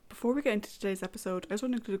Before we get into today's episode, I just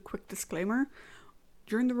want to include a quick disclaimer.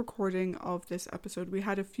 During the recording of this episode, we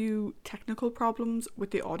had a few technical problems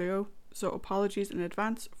with the audio, so apologies in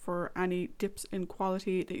advance for any dips in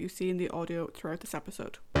quality that you see in the audio throughout this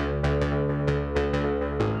episode.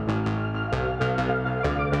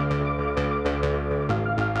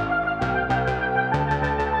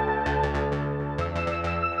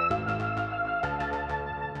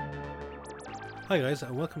 Hi guys,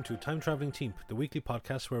 and welcome to Time Travelling Team, the weekly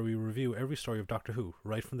podcast where we review every story of Doctor Who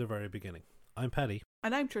right from the very beginning. I'm Paddy.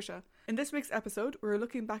 And I'm Trisha. In this week's episode, we're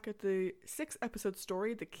looking back at the 6-episode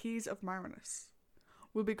story, The Keys of Marinus.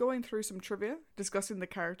 We'll be going through some trivia, discussing the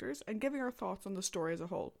characters, and giving our thoughts on the story as a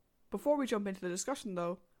whole. Before we jump into the discussion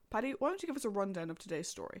though, Paddy, why don't you give us a rundown of today's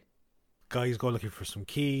story? Guys go looking for some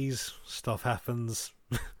keys, stuff happens.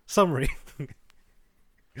 Summary.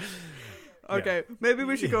 Okay, maybe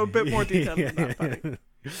we should go a bit more detailed than that, Paddy.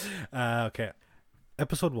 Okay.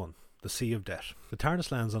 Episode 1, The Sea of Death. The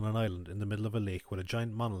TARDIS lands on an island in the middle of a lake with a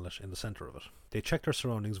giant monolith in the centre of it. They check their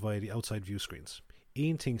surroundings via the outside view screens.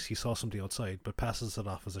 Ian thinks he saw something outside, but passes it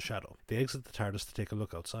off as a shadow. They exit the TARDIS to take a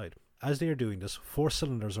look outside. As they are doing this, 4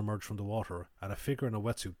 cylinders emerge from the water, and a figure in a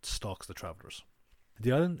wetsuit stalks the travellers.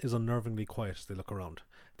 The island is unnervingly quiet as they look around.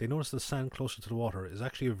 They notice the sand closer to the water is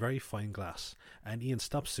actually a very fine glass, and Ian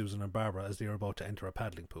stops Susan and Barbara as they are about to enter a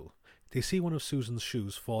paddling pool. They see one of Susan's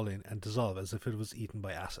shoes fall in and dissolve as if it was eaten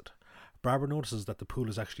by acid. Barbara notices that the pool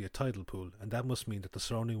is actually a tidal pool, and that must mean that the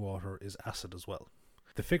surrounding water is acid as well.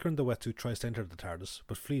 The figure in the wetsuit tries to enter the TARDIS,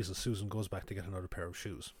 but flees as Susan goes back to get another pair of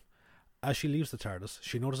shoes. As she leaves the TARDIS,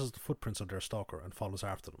 she notices the footprints of their stalker and follows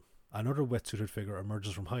after them. Another wetsuited figure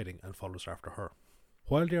emerges from hiding and follows after her.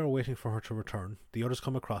 While they are waiting for her to return, the others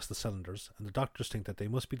come across the cylinders, and the doctors think that they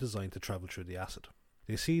must be designed to travel through the acid.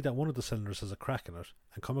 They see that one of the cylinders has a crack in it,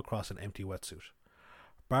 and come across an empty wetsuit.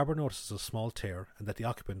 Barbara notices a small tear, and that the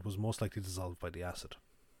occupant was most likely dissolved by the acid.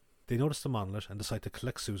 They notice the monolith and decide to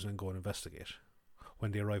collect Susan and go and investigate.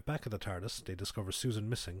 When they arrive back at the TARDIS, they discover Susan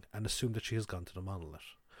missing, and assume that she has gone to the monolith.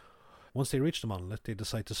 Once they reach the monolith, they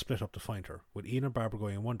decide to split up to find her, with Ian and Barbara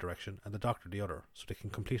going in one direction, and the doctor the other, so they can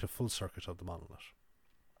complete a full circuit of the monolith.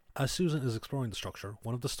 As Susan is exploring the structure,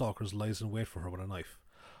 one of the stalkers lies in wait for her with a knife.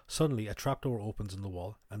 Suddenly, a trapdoor opens in the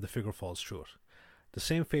wall, and the figure falls through it. The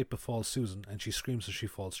same fate befalls Susan, and she screams as she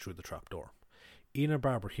falls through the trapdoor. Ian and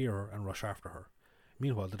Barbara hear her and rush after her.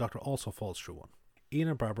 Meanwhile, the doctor also falls through one. Ian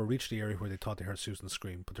and Barbara reach the area where they thought they heard Susan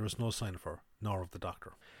scream, but there is no sign of her, nor of the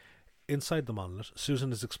doctor. Inside the monolith,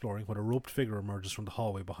 Susan is exploring when a roped figure emerges from the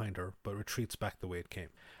hallway behind her, but retreats back the way it came.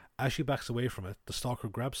 As she backs away from it, the stalker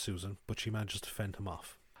grabs Susan, but she manages to fend him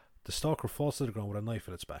off. The stalker falls to the ground with a knife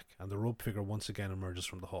in its back, and the rope figure once again emerges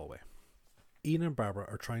from the hallway. Ian and Barbara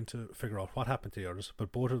are trying to figure out what happened to the others,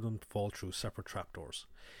 but both of them fall through separate trapdoors.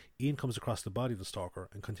 Ian comes across the body of the stalker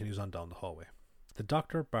and continues on down the hallway. The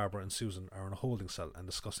doctor, Barbara and Susan are in a holding cell and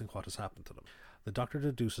discussing what has happened to them. The doctor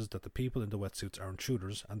deduces that the people in the wetsuits are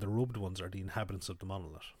intruders and the robed ones are the inhabitants of the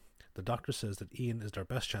monolith. The doctor says that Ian is their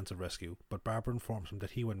best chance of rescue, but Barbara informs him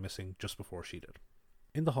that he went missing just before she did.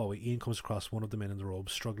 In the hallway, Ian comes across one of the men in the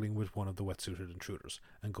robes struggling with one of the wetsuited intruders,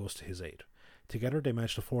 and goes to his aid. Together they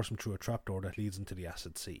manage to force him through a trapdoor that leads into the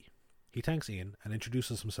acid sea. He thanks Ian and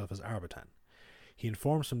introduces himself as Arbitan. He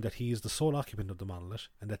informs him that he is the sole occupant of the monolith,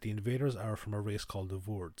 and that the invaders are from a race called the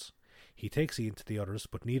Voords. He takes Ian to the others,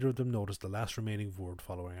 but neither of them notice the last remaining Voord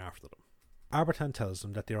following after them. Arbitan tells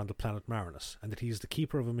them that they are on the planet Marinus, and that he is the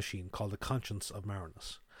keeper of a machine called the Conscience of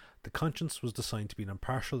Marinus. The Conscience was designed to be an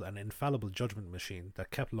impartial and infallible judgment machine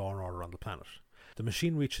that kept law and order on the planet. The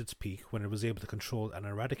machine reached its peak when it was able to control and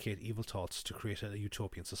eradicate evil thoughts to create a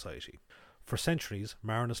utopian society. For centuries,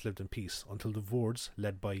 Marinus lived in peace until the Voords,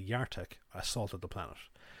 led by Yartek, assaulted the planet.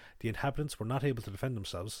 The inhabitants were not able to defend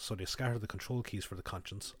themselves, so they scattered the control keys for the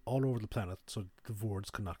Conscience all over the planet so the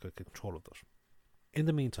Voords could not get control of it. In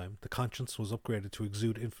the meantime, the Conscience was upgraded to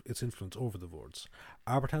exude its influence over the Voords.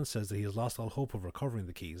 Arbitan says that he has lost all hope of recovering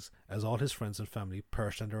the keys, as all his friends and family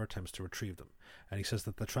perished in their attempts to retrieve them, and he says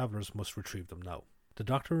that the travellers must retrieve them now. The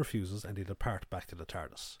doctor refuses and they depart back to the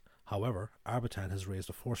TARDIS. However, Arbitan has raised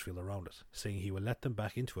a force field around it, saying he will let them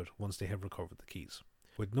back into it once they have recovered the keys.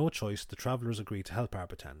 With no choice, the travellers agree to help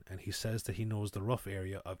Arbitan, and he says that he knows the rough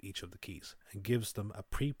area of each of the keys, and gives them a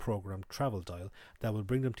pre-programmed travel dial that will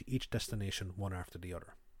bring them to each destination one after the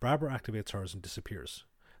other. Barbara activates hers and disappears.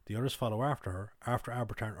 The others follow after her, after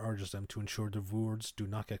Arbitan urges them to ensure the Voords do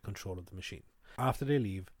not get control of the machine. After they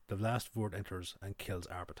leave, the last Voord enters and kills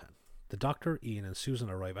Arbitan. The doctor, Ian and Susan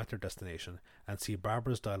arrive at their destination and see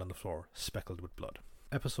Barbara's dial on the floor, speckled with blood.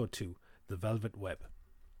 Episode 2, The Velvet Web.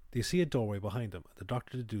 They see a doorway behind them, and the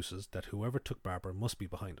doctor deduces that whoever took Barbara must be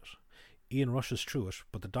behind it. Ian rushes through it,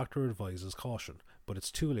 but the doctor advises caution, but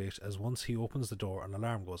it's too late as once he opens the door an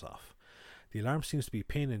alarm goes off. The alarm seems to be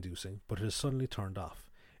pain-inducing, but it is suddenly turned off.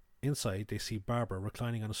 Inside, they see Barbara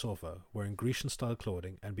reclining on a sofa, wearing Grecian-style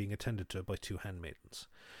clothing and being attended to by 2 handmaidens.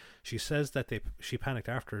 She says that she panicked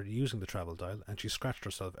after using the travel dial and she scratched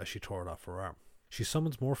herself as she tore it off her arm. She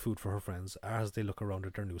summons more food for her friends as they look around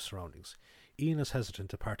at their new surroundings. Ian is hesitant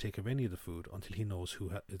to partake of any of the food until he knows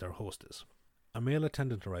who their host is. A male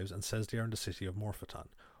attendant arrives and says they are in the city of Morpheton,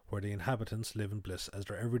 where the inhabitants live in bliss as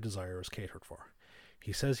their every desire is catered for.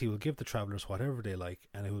 He says he will give the travellers whatever they like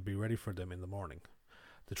and it will be ready for them in the morning.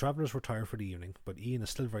 The travellers retire for the evening, but Ian is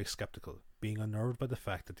still very sceptical, being unnerved by the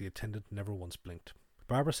fact that the attendant never once blinked.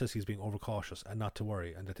 Barbara says he's being overcautious and not to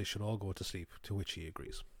worry and that they should all go to sleep, to which he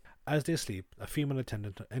agrees. As they sleep, a female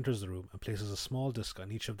attendant enters the room and places a small disc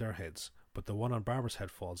on each of their heads, but the one on Barbara's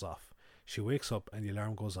head falls off. She wakes up and the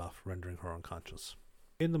alarm goes off, rendering her unconscious.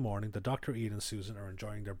 In the morning, the doctor, Ian and Susan are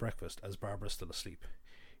enjoying their breakfast as Barbara is still asleep.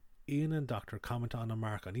 Ian and Doctor comment on a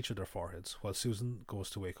mark on each of their foreheads, while Susan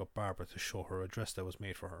goes to wake up Barbara to show her a dress that was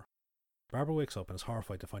made for her. Barbara wakes up and is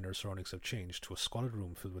horrified to find her surroundings have changed to a squalid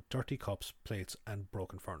room filled with dirty cups, plates and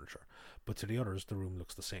broken furniture, but to the others the room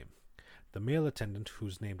looks the same. The male attendant,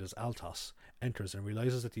 who's named as Altos, enters and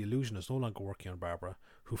realizes that the illusion is no longer working on Barbara,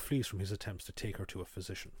 who flees from his attempts to take her to a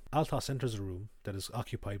physician. Altos enters a room that is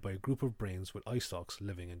occupied by a group of brains with eye stalks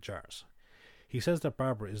living in jars. He says that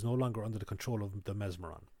Barbara is no longer under the control of the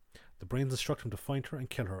Mesmeron. The brains instruct him to find her and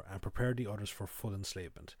kill her and prepare the others for full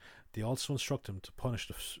enslavement. They also instruct him to punish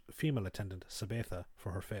the female attendant, Sabetha,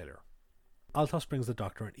 for her failure. Altos brings the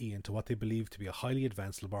doctor and Ian to what they believe to be a highly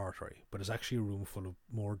advanced laboratory, but is actually a room full of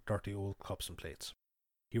more dirty old cups and plates.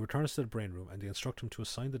 He returns to the brain room and they instruct him to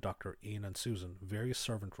assign the doctor, Ian and Susan various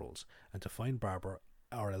servant roles and to find Barbara,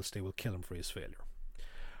 or else they will kill him for his failure.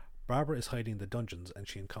 Barbara is hiding in the dungeons and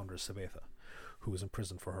she encounters Sabetha, who is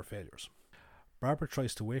imprisoned for her failures. Barbara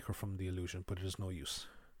tries to wake her from the illusion, but it is no use.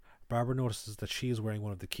 Barbara notices that she is wearing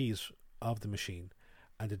one of the keys of the machine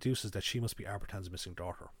and deduces that she must be Arbitan's missing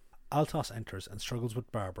daughter. Altos enters and struggles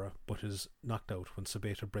with Barbara, but is knocked out when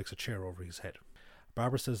Sabetha breaks a chair over his head.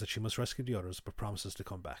 Barbara says that she must rescue the others, but promises to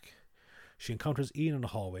come back. She encounters Ian in the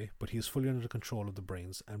hallway, but he is fully under the control of the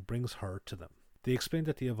brains and brings her to them. They explain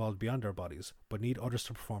that they evolved beyond their bodies, but need others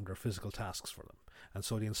to perform their physical tasks for them, and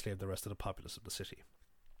so they enslave the rest of the populace of the city.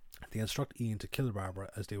 They instruct Ian to kill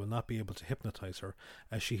Barbara as they will not be able to hypnotize her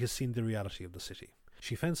as she has seen the reality of the city.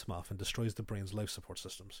 She fends him off and destroys the brain's life support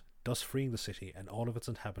systems, thus freeing the city and all of its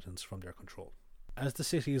inhabitants from their control. As the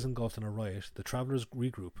city is engulfed in a riot, the travellers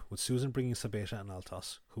regroup, with Susan bringing Sabetha and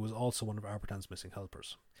Altos, who is also one of Arbitan's missing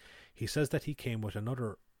helpers. He says that he came with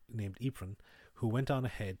another named Ypres, who went on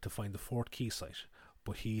ahead to find the 4th key site,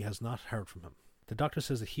 but he has not heard from him. The doctor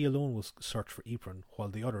says that he alone will search for Ypres, while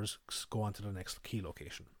the others go on to the next key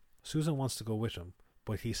location. Susan wants to go with him,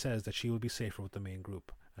 but he says that she will be safer with the main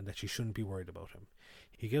group, and that she shouldn't be worried about him.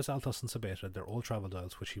 He gives Altos and Sabetha their old travel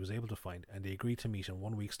dials which he was able to find, and they agree to meet in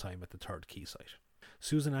 1 week's time at the 3rd key site.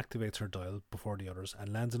 Susan activates her dial before the others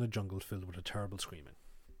and lands in a jungle filled with a terrible screaming.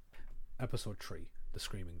 Episode 3. The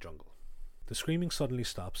Screaming Jungle. The screaming suddenly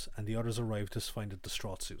stops and the others arrive to find a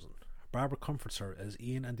distraught Susan. Barbara comforts her as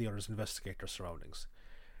Ian and the others investigate their surroundings.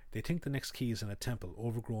 They think the next key is in a temple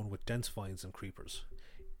overgrown with dense vines and creepers.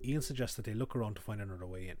 Ian suggests that they look around to find another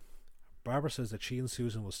way in. Barbara says that she and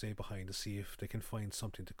Susan will stay behind to see if they can find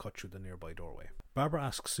something to cut through the nearby doorway. Barbara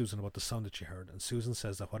asks Susan about the sound that she heard, and Susan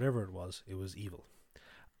says that whatever it was evil.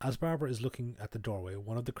 As Barbara is looking at the doorway,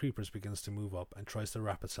 one of the creepers begins to move up and tries to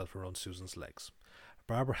wrap itself around Susan's legs.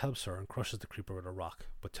 Barbara helps her and crushes the creeper with a rock,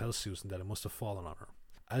 but tells Susan that it must have fallen on her.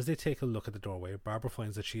 As they take a look at the doorway, Barbara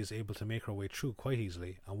finds that she is able to make her way through quite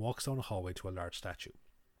easily and walks down a hallway to a large statue.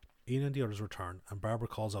 Ian and the others return, and Barbara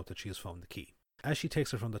calls out that she has found the key. As she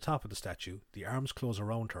takes it from the top of the statue, the arms close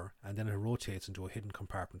around her, and then it rotates into a hidden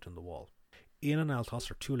compartment in the wall. Ian and Altos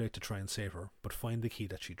are too late to try and save her, but find the key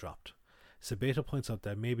that she dropped. Sabetha points out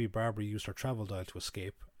that maybe Barbara used her travel dial to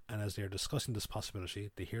escape, and as they are discussing this possibility,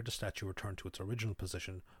 they hear the statue return to its original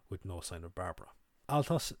position with no sign of Barbara.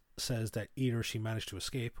 Altos says that either she managed to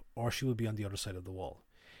escape, or she will be on the other side of the wall.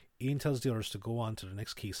 Ian tells the others to go on to the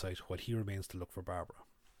next key site while he remains to look for Barbara.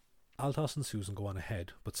 Altos and Susan go on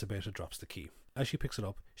ahead, but Sabetha drops the key. As she picks it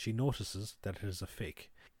up, she notices that it is a fake.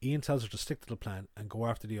 Ian tells her to stick to the plan and go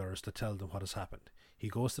after the others to tell them what has happened. He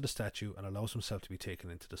goes to the statue and allows himself to be taken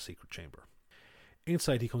into the secret chamber.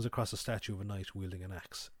 Inside, he comes across a statue of a knight wielding an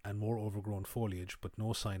axe, and more overgrown foliage, but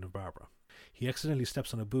no sign of Barbara. He accidentally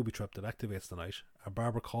steps on a booby trap that activates the knight, and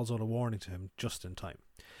Barbara calls out a warning to him just in time.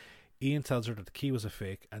 Ian tells her that the key was a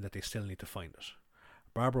fake and that they still need to find it.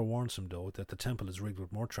 Barbara warns him though that the temple is rigged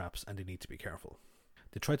with more traps and they need to be careful.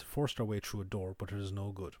 They try to force their way through a door, but it is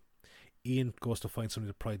no good. Ian goes to find something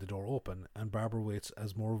to pry the door open, and Barbara waits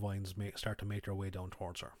as more vines start to make their way down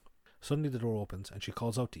towards her. Suddenly the door opens and she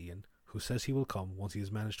calls out to Ian, who says he will come once he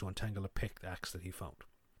has managed to untangle a pickaxe that he found.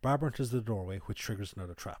 Barbara enters the doorway, which triggers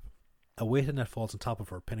another trap. A weighted net falls on top of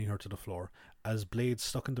her, pinning her to the floor, as blades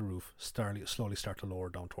stuck in the roof slowly start to lower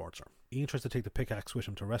down towards her. Ian tries to take the pickaxe with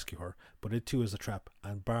him to rescue her, but it too is a trap,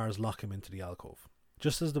 and bars lock him into the alcove.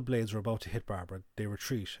 Just as the blades are about to hit Barbara, they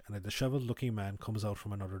retreat, and a disheveled-looking man comes out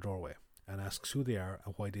from another doorway and asks who they are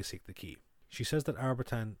and why they seek the key. She says that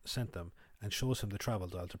Arbitan sent them and shows him the travel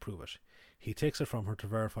dial to prove it. He takes it from her to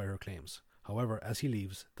verify her claims. However, as he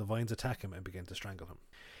leaves, the vines attack him and begin to strangle him.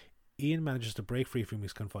 Ian manages to break free from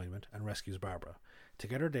his confinement and rescues Barbara.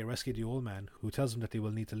 Together they rescue the old man, who tells them that they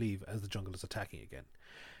will need to leave as the jungle is attacking again.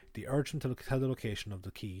 They urge him to tell the location of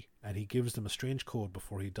the key, and he gives them a strange code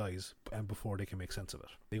before he dies and before they can make sense of it.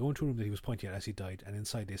 They go into a room that he was pointing at as he died, and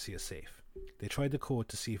inside they see a safe. They try the code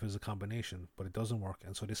to see if it is a combination, but it doesn't work,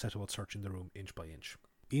 and so they set about searching the room inch by inch.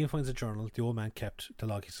 Ian finds a journal the old man kept to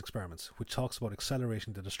log his experiments, which talks about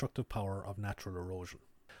accelerating the destructive power of natural erosion.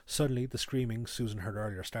 Suddenly, the screaming Susan heard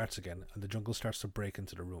earlier starts again, and the jungle starts to break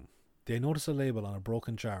into the room. They notice a label on a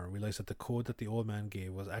broken jar and realise that the code that the old man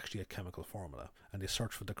gave was actually a chemical formula, and they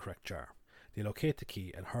search for the correct jar. They locate the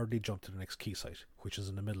key and hurriedly jump to the next key site, which is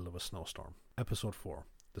in the middle of a snowstorm. Episode 4.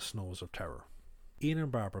 The Snows of Terror. Ian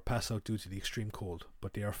and Barbara pass out due to the extreme cold,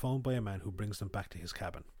 but they are found by a man who brings them back to his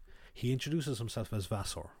cabin. He introduces himself as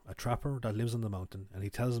Vassor, a trapper that lives on the mountain, and he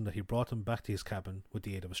tells them that he brought them back to his cabin with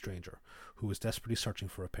the aid of a stranger, who is desperately searching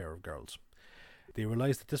for a pair of girls. They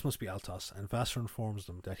realise that this must be Altos, and Vassor informs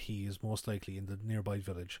them that he is most likely in the nearby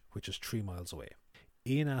village, which is 3 miles away.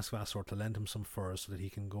 Ian asks Vassor to lend him some furs so that he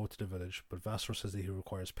can go to the village, but Vassor says that he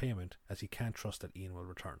requires payment, as he can't trust that Ian will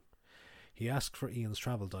return. He asks for Ian's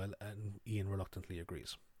travel dial, and Ian reluctantly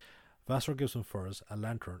agrees. Vassor gives him furs, a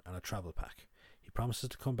lantern, and a travel pack. He promises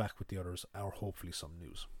to come back with the others, or hopefully some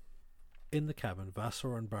news. In the cabin,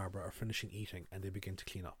 Vassor and Barbara are finishing eating, and they begin to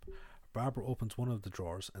clean up. Barbara opens one of the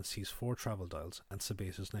drawers and sees 4 travel dials and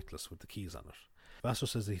Sabase's necklace with the keys on it. Vassor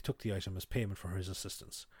says that he took the item as payment for his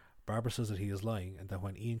assistance. Barbara says that he is lying and that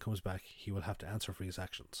when Ian comes back, he will have to answer for his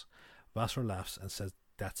actions. Vassor laughs and says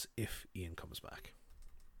that's if Ian comes back.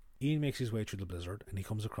 Ian makes his way through the blizzard and he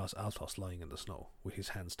comes across Altos lying in the snow, with his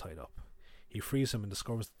hands tied up. He frees him and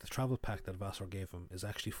discovers that the travel pack that Vassor gave him is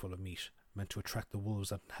actually full of meat, meant to attract the wolves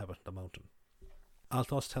that inhabit the mountain.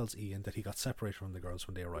 Altos tells Ian that he got separated from the girls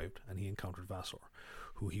when they arrived, and he encountered Vassor,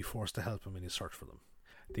 who he forced to help him in his search for them.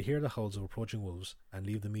 They hear the howls of approaching wolves and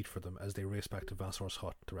leave the meat for them as they race back to Vassor's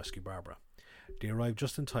hut to rescue Barbara. They arrive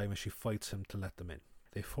just in time as she fights him to let them in.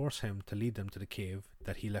 They force him to lead them to the cave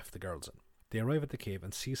that he left the girls in. They arrive at the cave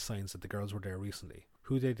and see signs that the girls were there recently,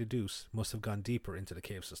 who they deduce must have gone deeper into the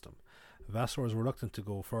cave system. Vassor is reluctant to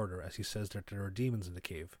go further as he says that there are demons in the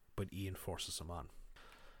cave, but Ian forces him on.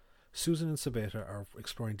 Susan and Sabeta are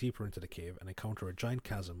exploring deeper into the cave and encounter a giant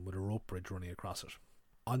chasm with a rope bridge running across it.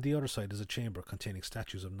 On the other side is a chamber containing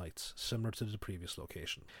statues of knights, similar to the previous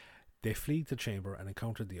location. They flee the chamber and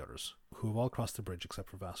encounter the others, who have all crossed the bridge except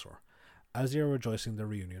for Vassor. As they are rejoicing their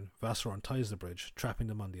reunion, Vassor unties the bridge, trapping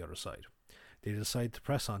them on the other side. They decide to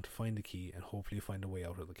press on to find the key and hopefully find a way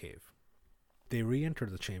out of the cave. They re-enter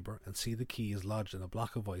the chamber and see the key is lodged in a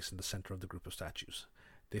block of ice in the centre of the group of statues.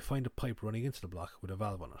 They find a pipe running into the block with a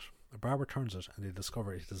valve on it. Barbara turns it and they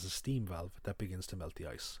discover it is a steam valve that begins to melt the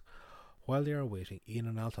ice. While they are waiting, Ian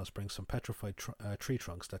and Altos bring some petrified tree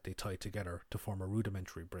trunks that they tie together to form a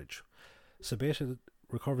rudimentary bridge. Sabeta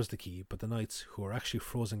recovers the key, but the knights, who are actually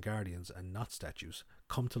frozen guardians and not statues,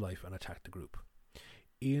 come to life and attack the group.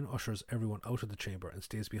 Ian ushers everyone out of the chamber and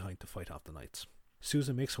stays behind to fight off the knights.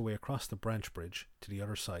 Susan makes her way across the branch bridge to the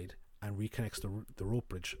other side and reconnects the rope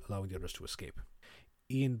bridge, allowing the others to escape.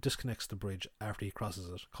 Ian disconnects the bridge after he crosses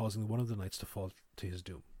it, causing one of the knights to fall to his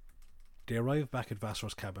doom. They arrive back at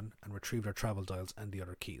Vassor's cabin and retrieve their travel dials and the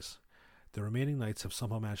other keys. The remaining knights have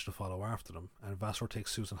somehow managed to follow after them, and Vassor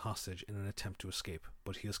takes Susan hostage in an attempt to escape,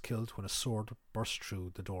 but he is killed when a sword bursts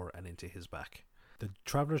through the door and into his back. The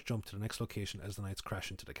travellers jump to the next location as the knights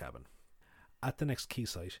crash into the cabin. At the next key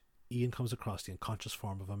site, Ian comes across the unconscious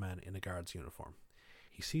form of a man in a guard's uniform.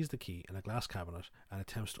 He sees the key in a glass cabinet and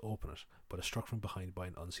attempts to open it, but is struck from behind by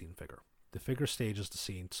an unseen figure. The figure stages the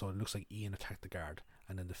scene so it looks like Ian attacked the guard,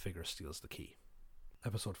 and then the figure steals the key.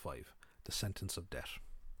 Episode 5. The Sentence of Death.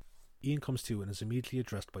 Ian comes to and is immediately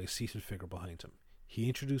addressed by a seated figure behind him. He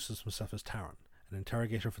introduces himself as Taran, an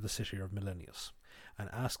interrogator for the city of Millennius, and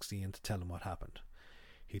asks Ian to tell him what happened.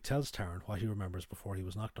 He tells Taran what he remembers before he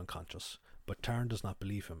was knocked unconscious, but Taryn does not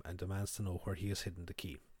believe him and demands to know where he has hidden the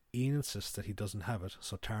key. Ian insists that he doesn't have it,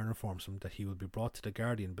 so Taryn informs him that he will be brought to the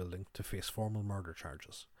Guardian building to face formal murder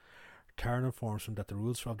charges. Taryn informs him that the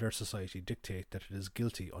rules of their society dictate that it is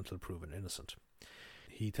guilty until proven innocent.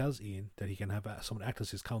 He tells Ian that he can have someone act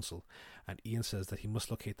as his counsel, and Ian says that he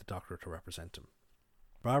must locate the doctor to represent him.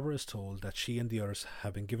 Barbara is told that she and the others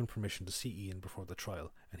have been given permission to see Ian before the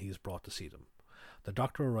trial, and he is brought to see them. The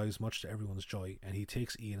doctor arrives much to everyone's joy, and he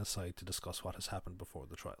takes Ian aside to discuss what has happened before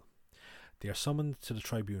the trial. They are summoned to the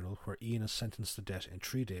tribunal, where Ian is sentenced to death in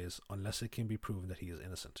 3 days unless it can be proven that he is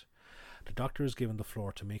innocent. The doctor is given the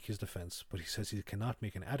floor to make his defence, but he says he cannot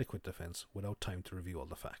make an adequate defence without time to review all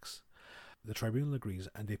the facts. The tribunal agrees,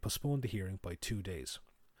 and they postpone the hearing by 2 days.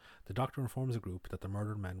 The doctor informs the group that the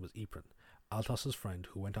murdered man was Ypres, Altos' friend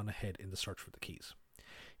who went on ahead in the search for the keys.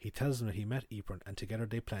 He tells them that he met Ypres and together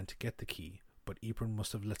they plan to get the key, but Ypres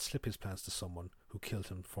must have let slip his plans to someone who killed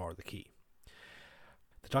him for the key.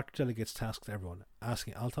 The doctor delegates tasks to everyone,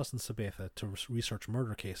 asking Altos and Sabetha to research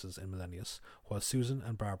murder cases in Millennius, while Susan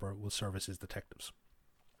and Barbara will serve as his detectives.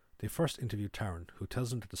 They first interview Taryn, who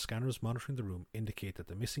tells them that the scanners monitoring the room indicate that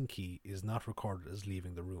the missing key is not recorded as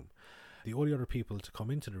leaving the room. The only other people to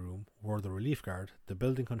come into the room were the relief guard, the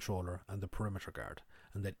building controller, and the perimeter guard,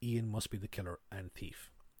 and that Ian must be the killer and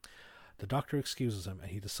thief. The doctor excuses him,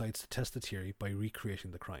 and he decides to test the theory by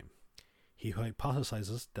recreating the crime. He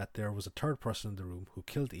hypothesizes that there was a third person in the room who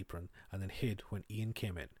killed Ypres and then hid when Ian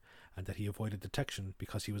came in, and that he avoided detection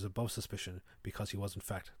because he was above suspicion because he was in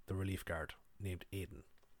fact the relief guard named Aidan.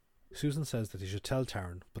 Susan says that he should tell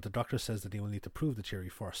Taryn, but the doctor says that he will need to prove the theory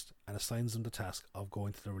first and assigns them the task of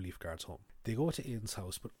going to the relief guard's home. They go to Aidan's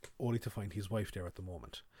house, but only to find his wife there at the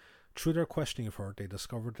moment. Through their questioning of her, they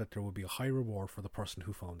discovered that there would be a high reward for the person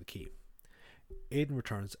who found the key. Aidan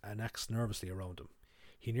returns and acts nervously around him.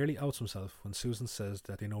 He nearly outs himself when Susan says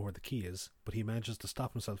that they know where the key is, but he manages to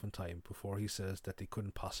stop himself in time before he says that they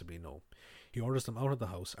couldn't possibly know. He orders them out of the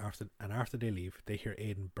house, and after they leave, they hear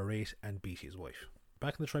Aidan berate and beat his wife.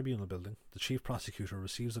 Back in the tribunal building, the chief prosecutor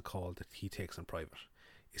receives a call that he takes in private.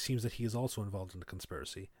 It seems that he is also involved in the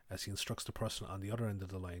conspiracy, as he instructs the person on the other end of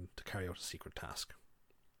the line to carry out a secret task.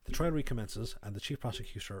 The trial recommences, and the chief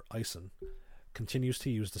prosecutor, Ison, continues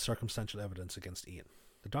to use the circumstantial evidence against Ian.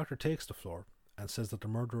 The doctor takes the floor and says that the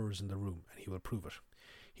murderer is in the room and he will prove it.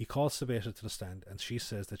 He calls Sabetha to the stand, and she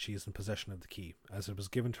says that she is in possession of the key, as it was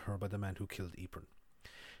given to her by the man who killed Ypres.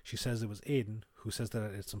 She says it was Aidan, who says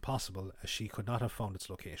that it's impossible as she could not have found its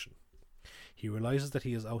location. He realises that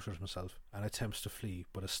he has outed himself and attempts to flee,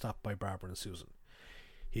 but is stopped by Barbara and Susan.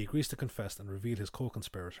 He agrees to confess and reveal his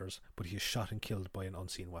co-conspirators, but he is shot and killed by an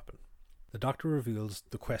unseen weapon. The doctor reveals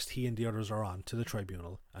the quest he and the others are on to the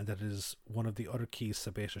tribunal, and that it is one of the other keys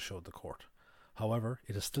Sabetha showed the court. However,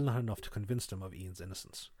 it is still not enough to convince them of Ian's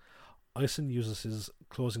innocence. Ison uses his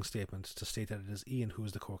closing statement to state that it is Ian who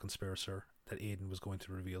is the co-conspirator that Aidan was going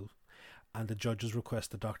to reveal, and the judges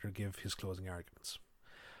request the doctor give his closing arguments.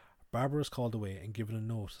 Barbara is called away and given a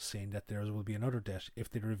note saying that there will be another death if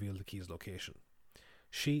they reveal the key's location.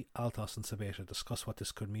 She, Altos, and Sabetha discuss what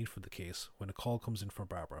this could mean for the case when a call comes in for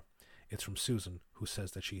Barbara. It's from Susan, who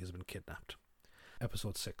says that she has been kidnapped.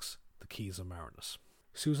 Episode 6. The Keys of Marinus.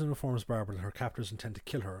 Susan informs Barbara that her captors intend to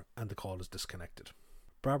kill her, and the call is disconnected.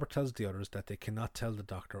 Barbara tells the others that they cannot tell the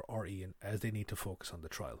doctor or Ian, as they need to focus on the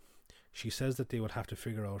trial. She says that they will have to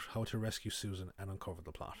figure out how to rescue Susan and uncover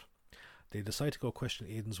the plot. They decide to go question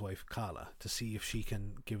Aidan's wife, Carla, to see if she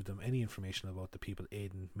can give them any information about the people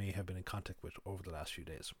Aidan may have been in contact with over the last few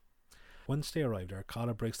days. Once they arrive there,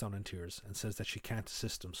 Carla breaks down in tears and says that she can't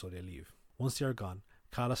assist them, so they leave. Once they are gone,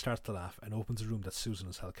 Carla starts to laugh and opens a room that Susan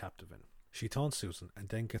is held captive in. She taunts Susan and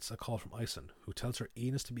then gets a call from Ison, who tells her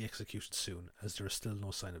Ian is to be executed soon, as there is still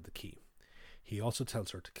no sign of the key. He also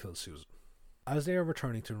tells her to kill Susan. As they are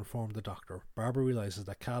returning to inform the doctor, Barbara realises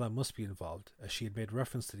that Carla must be involved, as she had made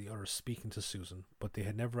reference to the others speaking to Susan, but they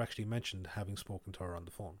had never actually mentioned having spoken to her on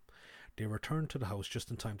the phone. They return to the house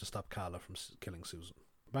just in time to stop Carla from killing Susan.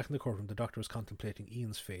 Back in the courtroom, the doctor is contemplating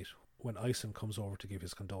Ian's fate when Ison comes over to give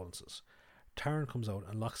his condolences. Taryn comes out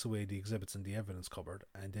and locks away the exhibits in the evidence cupboard,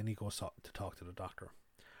 and then he goes to talk to the doctor.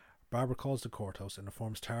 Barbara calls the courthouse and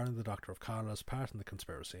informs Taryn and the doctor of Carla's part in the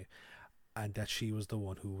conspiracy, and that she was the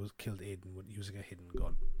one who killed Aidan using a hidden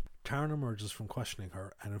gun. Taryn emerges from questioning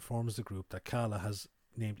her and informs the group that Carla has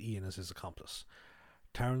named Ian as his accomplice.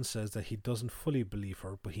 Taryn says that he doesn't fully believe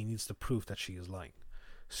her, but he needs the proof that she is lying.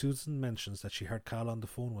 Susan mentions that she heard Carla on the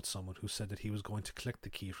phone with someone who said that he was going to collect the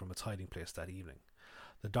key from its hiding place that evening.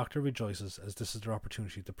 The doctor rejoices, as this is their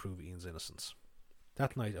opportunity to prove Ian's innocence.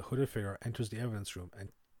 That night, a hooded figure enters the evidence room and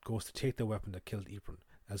goes to take the weapon that killed Ypres,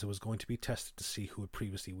 as it was going to be tested to see who had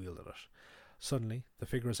previously wielded it. Suddenly, the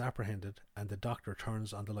figure is apprehended, and the Doctor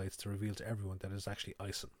turns on the lights to reveal to everyone that it is actually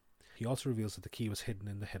Ison. He also reveals that the key was hidden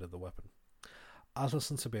in the head of the weapon.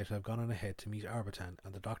 Altos and Sabeta have gone on ahead to meet Arbitan,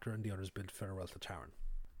 and the Doctor and the others bid farewell to Taran.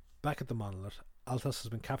 Back at the monolith, Altos has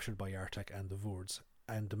been captured by Yartek and the Voords,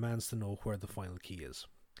 and demands to know where the final key is.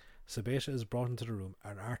 Sabeta is brought into the room,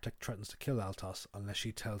 and Artek threatens to kill Altos unless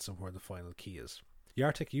she tells him where the final key is.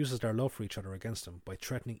 Yartek uses their love for each other against him by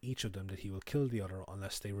threatening each of them that he will kill the other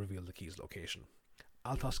unless they reveal the key's location.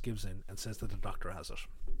 Altos gives in and says that the Doctor has it.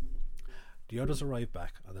 The others arrive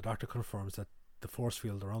back, and the Doctor confirms that the force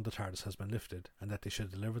field around the TARDIS has been lifted and that they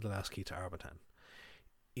should deliver the last key to Arbitan.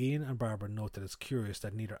 Ian and Barbara note that it's curious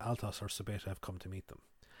that neither Altos or Sabeta have come to meet them.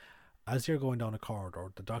 As they are going down a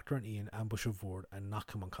corridor, the Doctor and Ian ambush a Voord and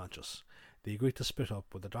knock him unconscious. They agree to split up,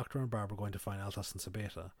 with the Doctor and Barbara going to find Altos and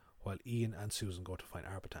Sabeta, while Ian and Susan go to find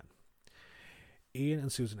Arbitan. Ian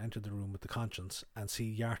and Susan enter the room with the Conscience and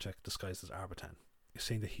see Yartek disguised as Arbitan,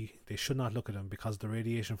 saying that they should not look at him because the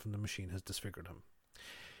radiation from the machine has disfigured him.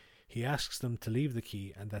 He asks them to leave the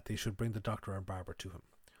key and that they should bring the Doctor and Barbara to him.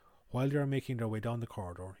 While they are making their way down the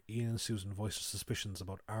corridor, Ian and Susan voice their suspicions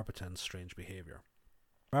about Arbitan's strange behaviour.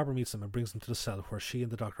 Barbara meets them and brings them to the cell where she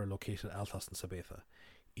and the Doctor located Altos and Sabeta.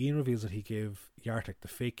 Ian reveals that he gave Yartek the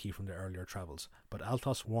fake key from their earlier travels, but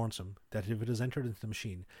Altos warns him that if it is entered into the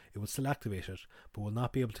machine, it will still activate it, but will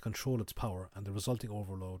not be able to control its power, and the resulting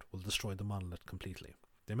overload will destroy the monolith completely.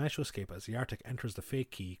 They manage to escape as Yartek enters the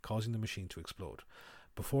fake key, causing the machine to explode.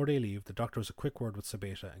 Before they leave, the Doctor has a quick word with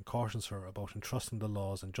Sabeta and cautions her about entrusting the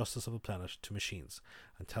laws and justice of a planet to machines,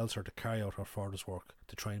 and tells her to carry out her father's work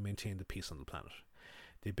to try and maintain the peace on the planet.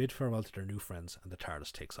 They bid farewell to their new friends, and the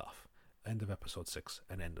TARDIS takes off. End of episode 6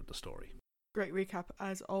 and end of the story. Great recap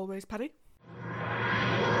as always, Paddy.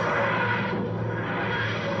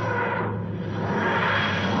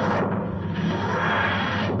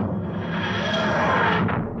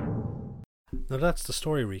 Now that's the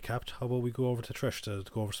story recapped. How about we go over to Trish to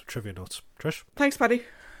go over some trivia notes? Trish? Thanks, Paddy.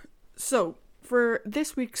 So, for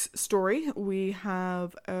this week's story, we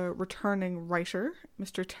have a returning writer,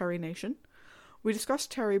 Mr. Terry Nation. We discussed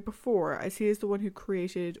Terry before, as he is the one who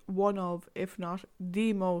created one of, if not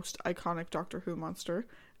the most iconic Doctor Who monster,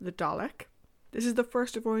 the Dalek. This is the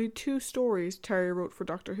first of only 2 stories Terry wrote for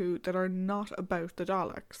Doctor Who that are not about the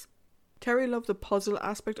Daleks. Terry loved the puzzle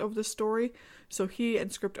aspect of the story, so he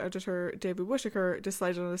and script editor David Whittaker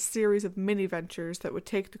decided on a series of mini-ventures that would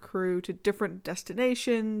take the crew to different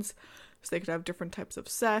destinations, so they could have different types of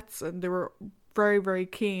sets, and they were very, very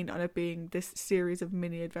keen on it being this series of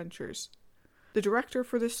mini-adventures. The director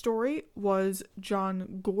for this story was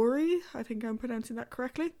John Gorey, I think I'm pronouncing that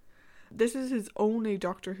correctly. This is his only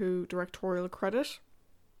Doctor Who directorial credit.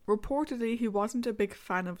 Reportedly, he wasn't a big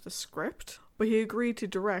fan of the script, but he agreed to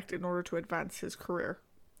direct in order to advance his career.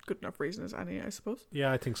 Good enough reason as any, I suppose.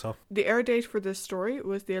 Yeah, I think so. The air date for this story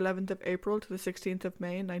was the 11th of April to the 16th of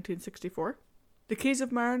May 1964. The Keys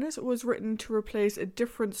of Marinus was written to replace a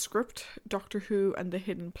different script, Doctor Who and the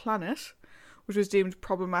Hidden Planet, which was deemed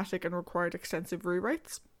problematic and required extensive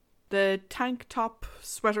rewrites. The tank top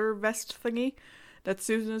sweater vest thingy that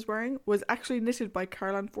Susan is wearing was actually knitted by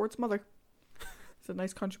Caroline Ford's mother. It's a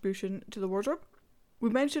nice contribution to the wardrobe.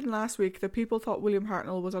 We mentioned last week that people thought William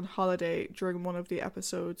Hartnell was on holiday during one of the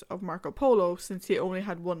episodes of Marco Polo, since he only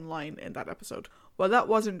had one line in that episode. While that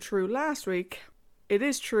wasn't true last week, it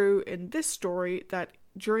is true in this story that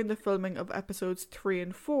during the filming of episodes 3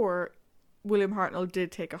 and 4, William Hartnell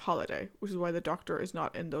did take a holiday, which is why the Doctor is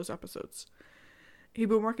not in those episodes. He'd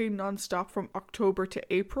been working non-stop from October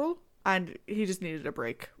to April, and he just needed a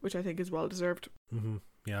break, which I think is well deserved. Mm-hmm.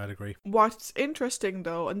 Yeah, I'd agree. What's interesting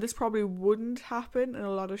though, and this probably wouldn't happen in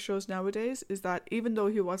a lot of shows nowadays, is that even though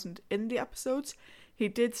he wasn't in the episodes, he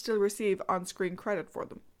did still receive on-screen credit for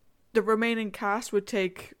them. The remaining cast would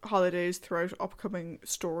take holidays throughout upcoming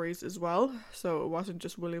stories as well, so it wasn't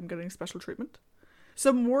just William getting special treatment.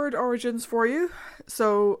 Some word origins for you.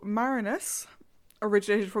 So, Marinus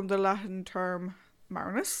originated from the Latin term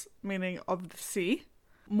Marinus, meaning of the sea.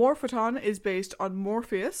 Morphoton is based on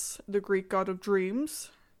Morpheus, the Greek god of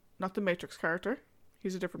dreams, not the Matrix character.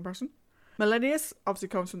 He's a different person. Millennius obviously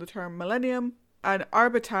comes from the term millennium, and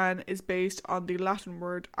Arbitan is based on the Latin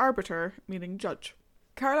word arbiter, meaning judge.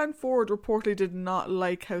 Caroline Ford reportedly did not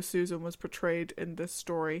like how Susan was portrayed in this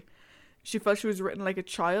story. She felt she was written like a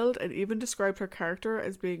child and even described her character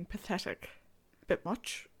as being pathetic. A bit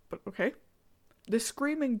much, but okay. The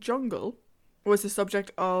Screaming Jungle was the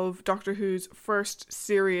subject of Doctor Who's first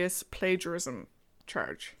serious plagiarism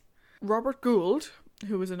charge. Robert Gould,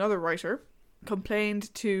 who was another writer,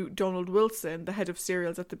 complained to Donald Wilson, the head of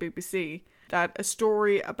serials at the BBC, that a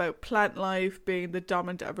story about plant life being the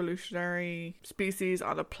dominant evolutionary species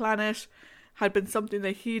on a planet had been something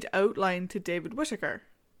that he'd outlined to David Whittaker,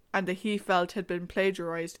 and that he felt had been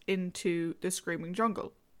plagiarized into The Screaming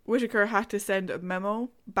Jungle. Whittaker had to send a memo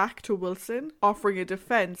back to Wilson offering a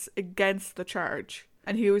defense against the charge,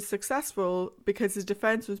 and he was successful because his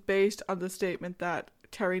defense was based on the statement that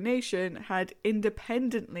Terry Nation had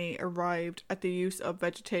independently arrived at the use of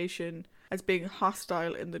vegetation as being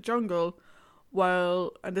hostile in the jungle,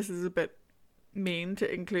 while, and this is a bit mean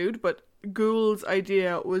to include, but Gould's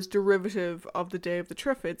idea was derivative of the Day of the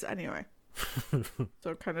Triffids anyway.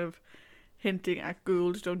 So kind of hinting at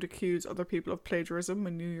Gould, don't accuse other people of plagiarism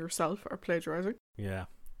when you yourself are plagiarizing. Yeah,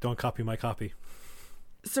 don't copy my copy.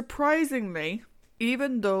 Surprisingly,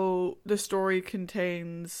 even though the story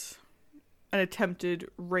contains an attempted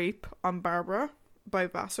rape on Barbara by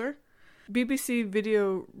Vassar, BBC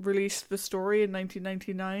Video released the story in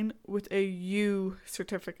 1999 with a U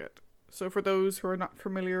certificate. So for those who are not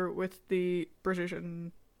familiar with the British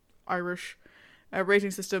and Irish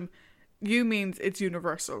rating system, U means it's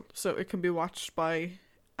universal, so it can be watched by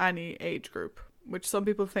any age group, which some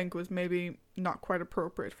people think was maybe not quite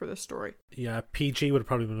appropriate for this story. Yeah, PG would have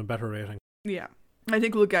probably been a better rating. Yeah, I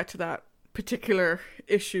think we'll get to that particular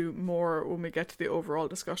issue more when we get to the overall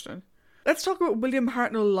discussion. Let's talk about William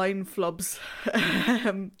Hartnell line flubs.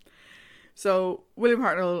 So William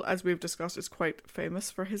Hartnell, as we've discussed, is quite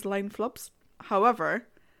famous for his line flubs. However,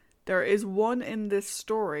 there is one in this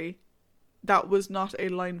story that was not a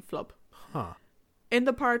line flub. Huh. In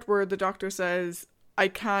the part where the doctor says, "I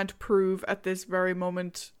can't prove at this very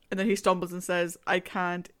moment," and then he stumbles and says, "I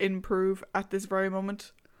can't improve at this very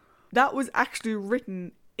moment," that was actually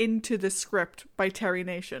written into the script by Terry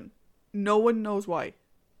Nation. No one knows why.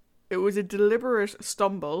 It was a deliberate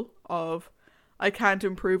stumble of, "I can't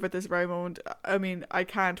improve at this very moment." I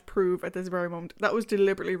can't prove at this very moment. That was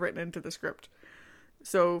deliberately written into the script.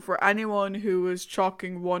 So for anyone who was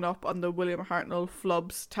chalking one up on the William Hartnell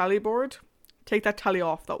flubs tally board, take that tally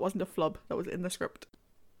off. That wasn't a flub. That was in the script.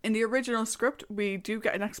 In the original script, we do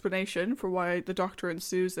get an explanation for why the Doctor and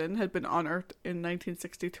Susan had been on Earth in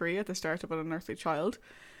 1963 at the start of An Unearthly Child.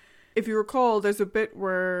 If you recall, there's a bit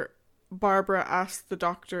where Barbara asks the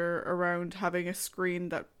Doctor around having a screen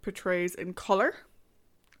that portrays in colour,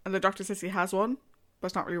 and the Doctor says he has one, but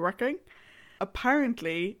it's not really working.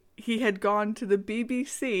 Apparently, he had gone to the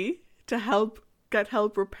BBC to get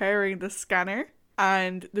help repairing the scanner,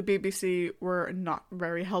 and the BBC were not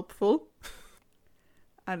very helpful.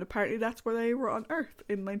 And apparently that's where they were on Earth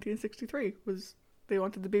in 1963, was they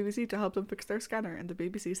wanted the BBC to help them fix their scanner, and the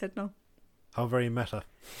BBC said no. How very meta.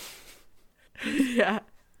 Yeah.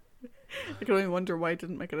 I can only wonder why I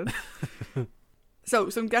didn't make it in. So,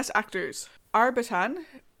 some guest actors. Arbitan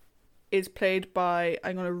is played by,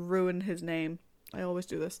 I'm going to ruin his name. I always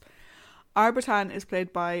do this. Arbitan is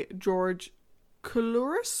played by George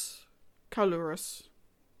Coulouris. Coulouris.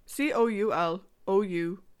 Coulouris.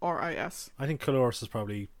 I think Coulouris is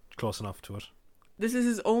probably close enough to it. This is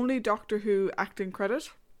his only Doctor Who acting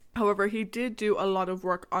credit. However, he did do a lot of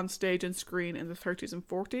work on stage and screen in the 30s and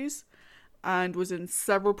 40s, and was in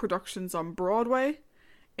several productions on Broadway,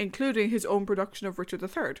 including his own production of Richard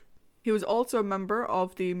III. He was also a member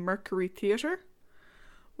of the Mercury Theatre,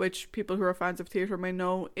 which people who are fans of theatre may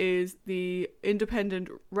know is the independent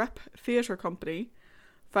rep theatre company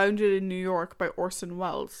founded in New York by Orson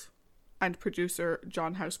Welles and producer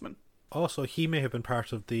John Houseman. Also, he may have been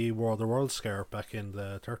part of the War of the Worlds scare back in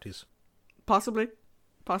the 30s. Possibly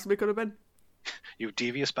could have been. You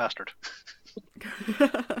devious bastard.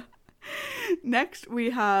 Next, we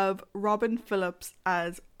have Robin Phillips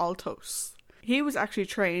as Altos. He was actually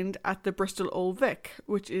trained at the Bristol Old Vic,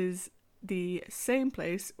 which is the same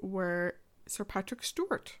place where Sir Patrick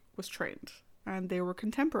Stewart was trained, and they were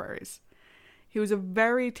contemporaries. He was a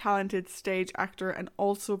very talented stage actor and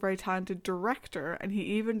also a very talented director, and he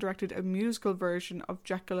even directed a musical version of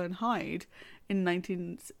Jekyll and Hyde in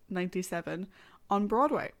 1997 on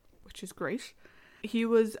Broadway, which is great. He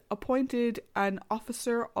was appointed an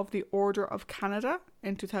Officer of the Order of Canada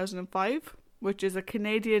in 2005, which is a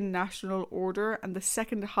Canadian national order and the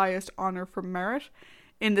second highest honour for merit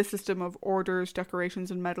in the system of orders,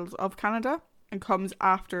 decorations and medals of Canada, and comes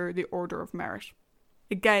after the Order of Merit.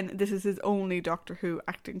 Again, this is his only Doctor Who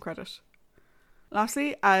acting credit.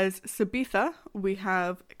 Lastly, as Sabitha, we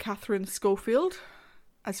have Catherine Schofield.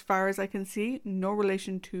 As far as I can see, no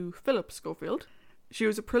relation to Philip Schofield. She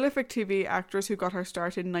was a prolific TV actress who got her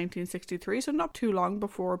start in 1963, so not too long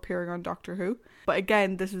before appearing on Doctor Who. But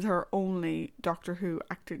again, this is her only Doctor Who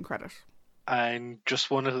acting credit. And just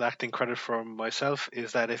one little acting credit from myself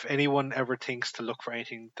is that if anyone ever thinks to look for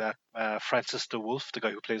anything that Francis de Wolf, the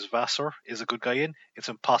guy who plays Vassar, is a good guy in, it's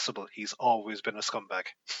impossible. He's always been a scumbag.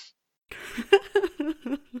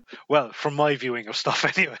 Well, from my viewing of stuff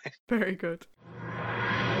anyway. Very good.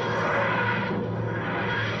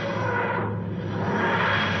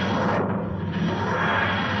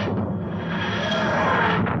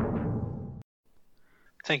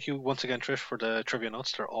 Thank you once again, Trish, for the trivia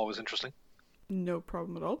notes. They're always interesting. No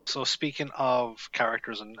problem at all. So speaking of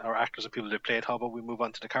characters and our actors and people they played, how about we move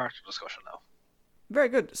on to the character discussion now? Very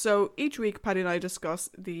good. So each week, Paddy and I discuss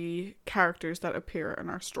the characters that appear in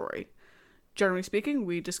our story. Generally speaking,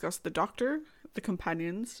 we discuss the Doctor, the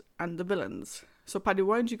companions, and the villains. So Paddy,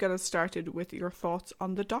 why don't you get us started with your thoughts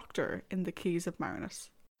on the Doctor in The Keys of Marinus?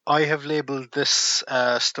 I have labelled this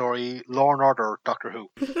story Law and Order Doctor Who.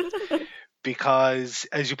 Because,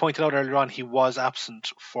 as you pointed out earlier on, he was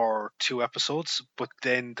absent for 2 episodes, but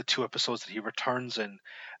then the 2 episodes that he returns in,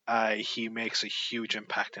 he makes a huge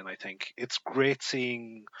impact in, I think. It's great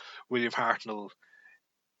seeing William Hartnell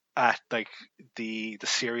at like the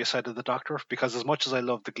serious side of the Doctor, because as much as I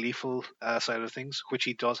love the gleeful side of things, which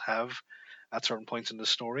he does have at certain points in the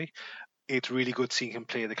story, it's really good seeing him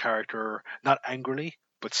play the character not angrily,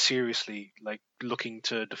 but seriously, like looking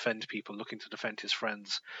to defend people, looking to defend his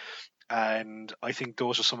friends. And I think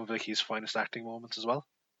those are some of like his finest acting moments as well.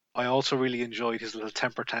 I also really enjoyed his little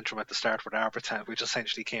temper tantrum at the start with Arbatan, which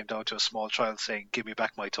essentially came down to a small child saying, "Give me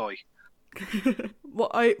back my toy."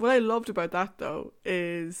 What I loved about that though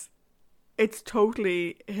is it's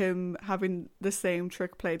totally him having the same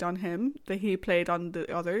trick played on him that he played on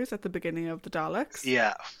the others at the beginning of the Daleks.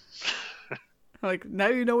 Yeah. Like, now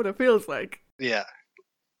you know what it feels like. Yeah.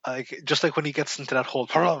 Just like when he gets into that whole it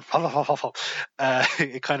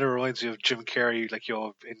kind of reminds me of Jim Carrey, like,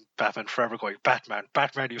 in Batman Forever, going,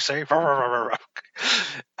 Batman, you say. But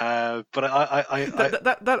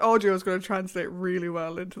that audio is going to translate really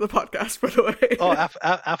well into the podcast, by the way. Oh,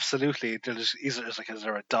 absolutely. Is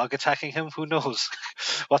there a dog attacking him? Who knows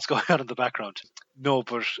what's going on in the background? No,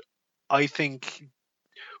 but I think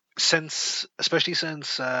especially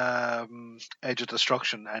since Edge of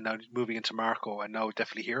Destruction, and now moving into Marco, and now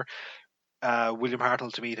definitely here, William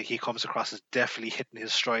Hartnell, to me, like, he comes across as definitely hitting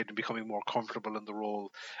his stride and becoming more comfortable in the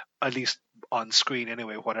role, at least on screen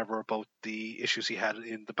anyway, whatever about the issues he had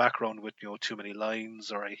in the background with, too many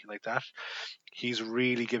lines or anything like that. He's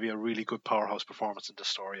really giving a really good powerhouse performance in this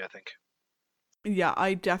story, I think. Yeah,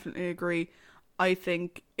 I definitely agree. I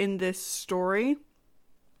think in this story,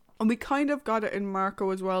 and we kind of got it in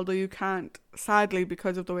Marco as well, though you can't, sadly,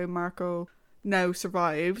 because of the way Marco now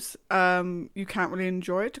survives, you can't really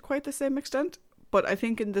enjoy it to quite the same extent. But I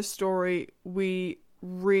think in this story, we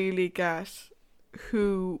really get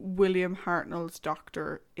who William Hartnell's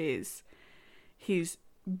Doctor is. He's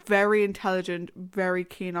very intelligent, very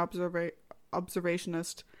keen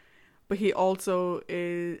observationist, but he also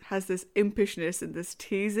has this impishness and this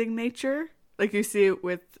teasing nature. Like, you see it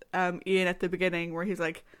with Ian at the beginning, where he's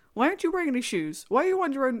like, "Why aren't you wearing any shoes? Why are you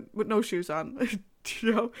wandering with no shoes on?"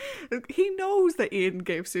 He knows that Ian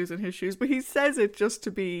gave Susan his shoes, but he says it just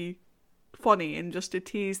to be funny and just to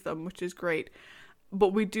tease them, which is great.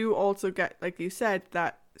 But we do also get, like you said,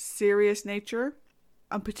 that serious nature,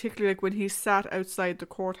 and particularly like when he sat outside the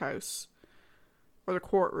courthouse, or the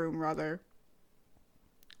courtroom rather,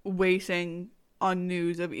 waiting on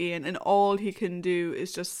news of Ian, and all he can do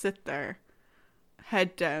is just sit there,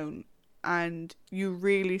 head down, and you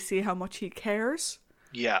really see how much he cares.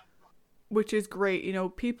 Yeah. Which is great.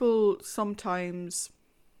 People sometimes,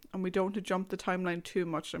 and we don't want to jump the timeline too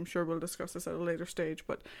much, I'm sure we'll discuss this at a later stage,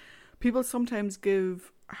 but people sometimes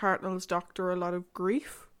give Hartnell's Doctor a lot of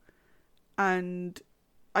grief. And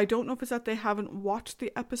I don't know if it's that they haven't watched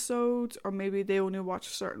the episodes, or maybe they only watch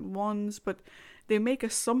certain ones, but they make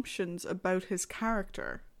assumptions about his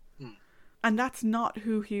character. And that's not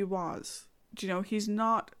who he was. He's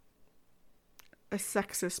not a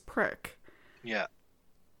sexist prick. Yeah.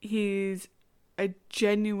 He's a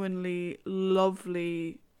genuinely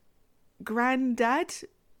lovely granddad.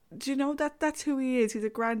 That's who he is. He's a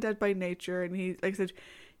granddad by nature, and he, like I said,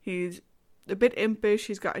 he's a bit impish.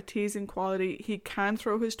 He's got a teasing quality. He can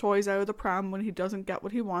throw his toys out of the pram when he doesn't get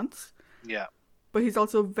what he wants. Yeah. But he's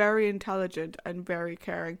also very intelligent and very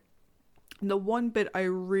caring. And the one bit I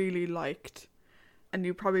really liked, and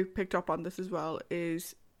you probably picked up on this as well,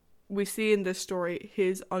 is we see in this story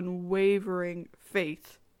his unwavering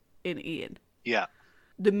faith in Ian. Yeah.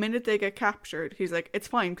 The minute they get captured, he's like, "It's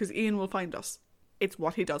fine, because Ian will find us." It's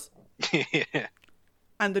what he does. Yeah.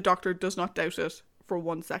 And the Doctor does not doubt it for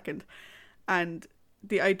 1 second. And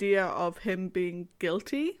the idea of him being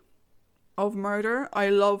guilty of murder. I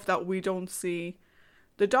love that we don't see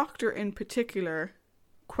the Doctor in particular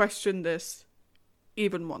question this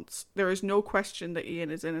even once. There is no question that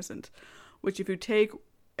Ian is innocent, which if you take,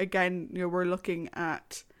 again, we're looking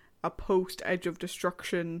at a post Edge of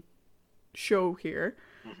Destruction show here.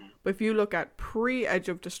 Mm-hmm. But if you look at pre-Edge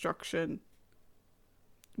of Destruction,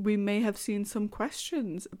 we may have seen some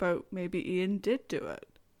questions about maybe Ian did do it.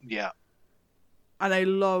 Yeah. And I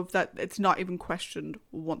love that it's not even questioned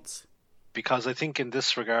once. Because I think in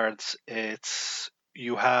this regards,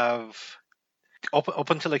 you have up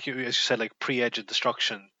until, like as you said, like pre-Edge of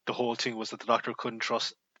Destruction, the whole thing was that the Doctor couldn't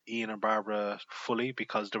trust Ian and Barbara fully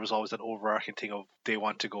because there was always that overarching thing of they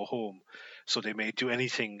want to go home, so they may do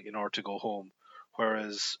anything in order to go home.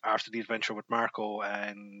 Whereas after the adventure with Marco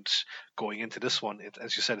and going into this one,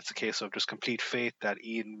 as you said, it's a case of just complete faith that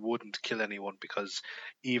Ian wouldn't kill anyone, because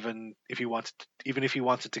even if he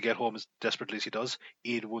wanted to get home as desperately as he does,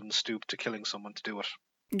 Ian wouldn't stoop to killing someone to do it.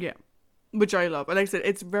 Yeah, which I love. And like I said,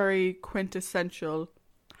 it's very quintessential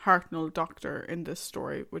Hartnell Doctor in this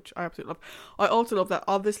story, which I absolutely love. I also love that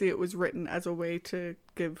obviously it was written as a way to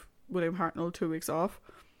give William Hartnell 2 weeks off.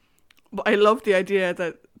 But I love the idea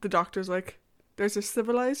that the Doctor's like, there's a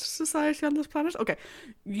civilized society on this planet. Okay,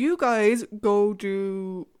 you guys go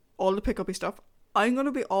do all the pick-uppy stuff. I'm going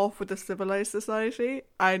to be off with the civilized society.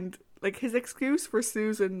 And like his excuse for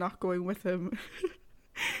Susan not going with him,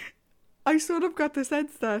 I sort of got the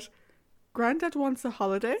sense that Grandad wants a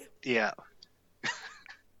holiday. Yeah.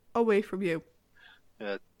 Away from you.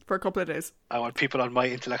 Yeah. For a couple of days. I want people on my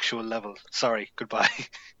intellectual level. Sorry, goodbye.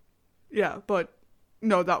 Yeah, but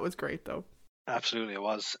no, that was great though. Absolutely, it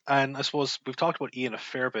was. And I suppose we've talked about Ian a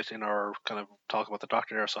fair bit in our kind of talk about the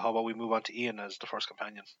Doctor there, so how about we move on to Ian as the first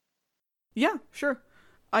companion? Yeah, sure.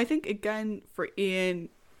 I think, again, for Ian,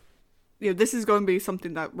 this is going to be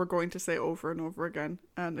something that we're going to say over and over again,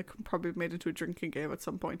 and it can probably be made into a drinking game at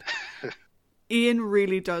some point. Ian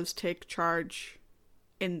really does take charge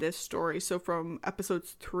in this story. So for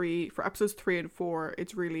episodes 3 and 4,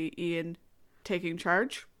 it's really Ian taking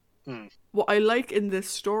charge. What I like in this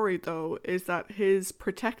story, though, is that his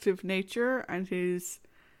protective nature and his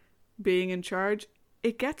being in charge,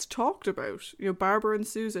 it gets talked about. Barbara and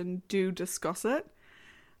Susan do discuss it.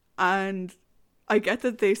 And I get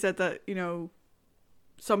that they said that,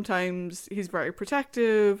 sometimes he's very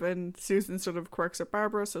protective and Susan sort of quirks at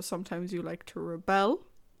Barbara, so sometimes you like to rebel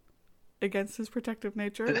against his protective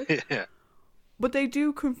nature. Yeah. But they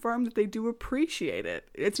do confirm that they do appreciate it.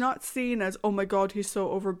 It's not seen as, oh my god, he's so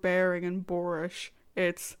overbearing and boorish.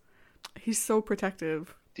 It's, he's so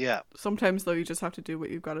protective. Yeah. Sometimes, though, you just have to do what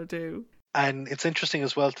you've got to do. And it's interesting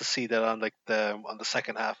as well to see that on the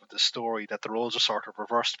second half of the story that the roles are sort of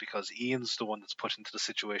reversed, because Ian's the one that's put into the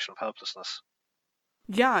situation of helplessness.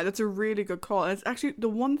 Yeah, that's a really good call. And it's actually the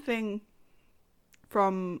one thing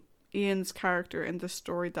from Ian's character in this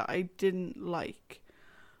story that I didn't like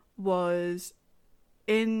was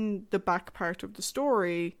in the back part of the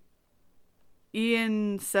story,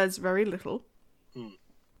 Ian says very little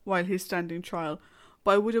while he's standing trial.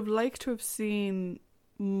 But I would have liked to have seen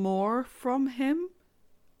more from him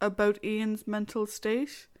about Ian's mental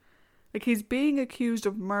state. Like, he's being accused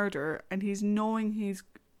of murder and he's knowing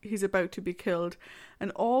he's about to be killed,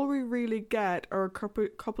 and all we really get are a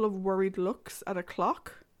couple of worried looks at a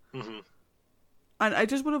clock. Mm-hmm. And I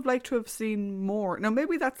just would have liked to have seen more. Now,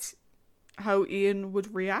 maybe that's how Ian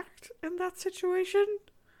would react in that situation.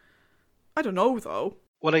 I don't know, though.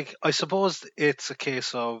 Well, I suppose it's a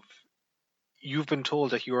case of you've been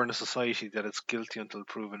told that you're in a society that it's guilty until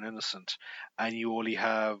proven innocent, and you only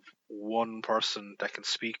have one person that can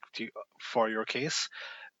speak to you for your case.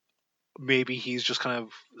 Maybe he's just kind of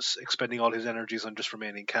expending all his energies on just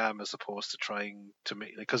remaining calm as opposed to trying to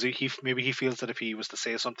make, because maybe he feels that if he was to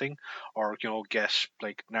say something or get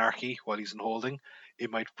like narky while he's in holding,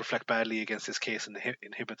 it might reflect badly against his case and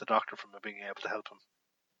inhibit the Doctor from being able to help him.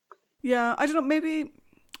 Yeah, I don't know.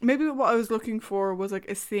 Maybe what I was looking for was like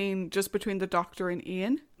a scene just between the Doctor and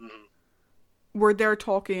Ian, where they're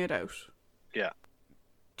talking it out. Yeah.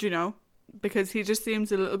 Do you know? Because he just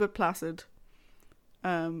seems a little bit placid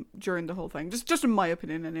during the whole thing. Just in my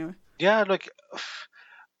opinion, anyway. Yeah, like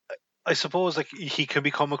I suppose like he can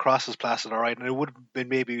come across as placid, all right, and it would have been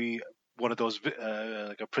maybe one of those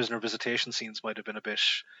like a prisoner visitation scenes might have been a bit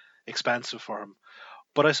expansive for him.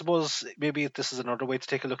 But I suppose maybe this is another way to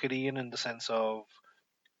take a look at Ian, in the sense of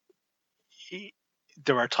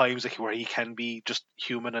there are times like where he can be just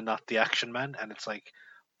human and not the action man, and it's like,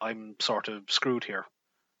 I'm sort of screwed here.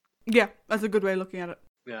 Yeah, that's a good way of looking at it.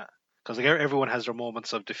 Yeah. Because like everyone has their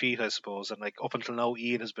moments of defeat, I suppose, and like up until now,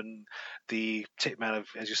 Ian has been the man of,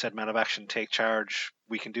 as you said, man of action, take charge.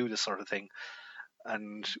 We can do this sort of thing.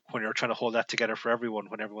 And when you're trying to hold that together for everyone,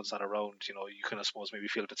 when everyone's not around, you can, I suppose, maybe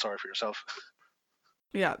feel a bit sorry for yourself.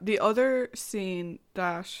 Yeah, the other scene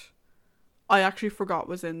that I actually forgot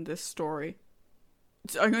was in this story.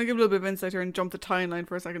 So I'm going to give a little bit of insight here and jump the timeline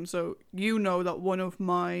for a second. So you know that one of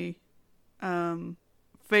my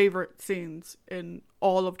favourite scenes in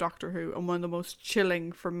all of Doctor Who, and one of the most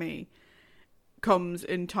chilling for me, comes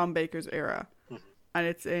in Tom Baker's era. Mm-hmm. And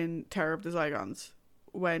it's in Terror of the Zygons,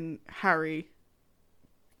 when Harry,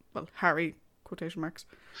 quotation marks,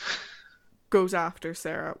 goes after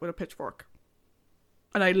Sarah with a pitchfork.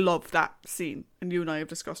 And I love that scene, and you and I have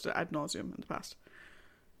discussed it ad nauseum in the past.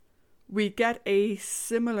 We get a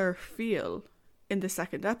similar feel in the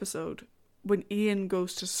second episode when Ian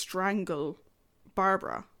goes to strangle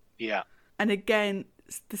Barbara. Yeah. And again,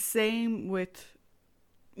 it's the same with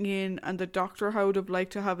Ian and the Doctor. How I would have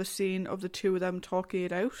liked to have a scene of the two of them talking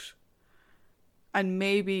it out. And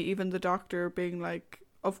maybe even the Doctor being like,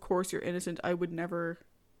 of course you're innocent, I would never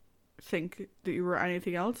think that you were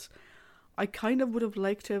anything else. I kind of would have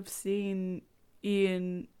liked to have seen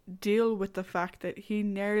Ian deal with the fact that he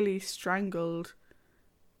nearly strangled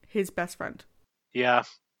his best friend. Yeah,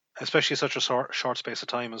 especially such a short space of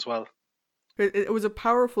time as well. It was a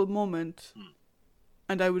powerful moment,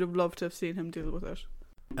 and I would have loved to have seen him deal with it.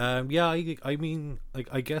 Yeah, I mean, like,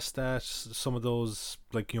 I guess that some of those,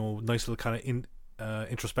 like, nice little kind of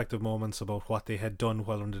introspective moments about what they had done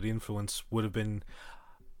while under the influence would have been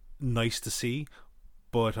nice to see.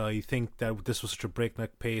 But I think that this was such a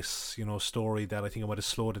breakneck pace, story, that I think it might have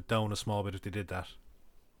slowed it down a small bit if they did that.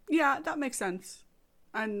 Yeah, that makes sense.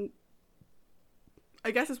 And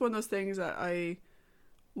I guess it's one of those things that I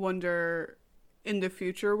wonder, in the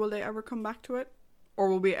future, will they ever come back to it? Or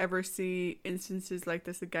will we ever see instances like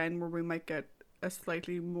this again where we might get a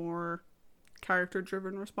slightly more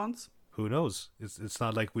character-driven response? Who knows? It's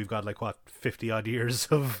not like we've got 50 odd years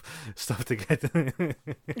of stuff to get.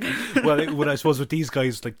 Well, I suppose with these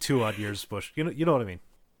guys 2 odd years, but you know what I mean.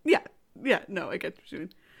 Yeah, no, I get what you mean.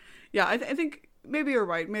 Yeah, I think maybe you're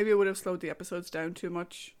right. Maybe it would have slowed the episodes down too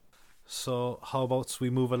much. So how about we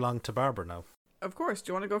move along to Barbara now? Of course. Do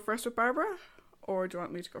you want to go first with Barbara, or do you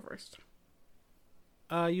want me to go first?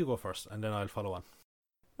 You go first, and then I'll follow on.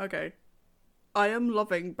 Okay. I am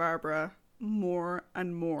loving Barbara more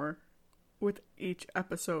and more with each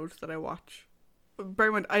episode that I watch. Bear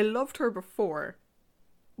in mind, I loved her before,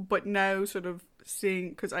 but now sort of seeing,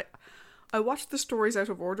 because I watched the stories out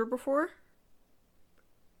of order before,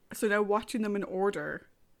 so now watching them in order,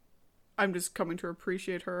 I'm just coming to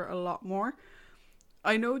appreciate her a lot more.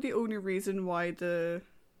 I know the only reason why the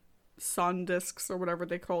Son discs, or whatever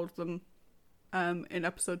they called them, in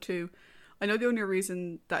episode 2, I know the only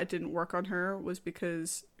reason that it didn't work on her was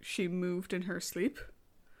because she moved in her sleep.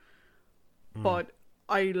 But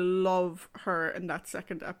I love her in that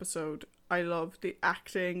second episode. I love the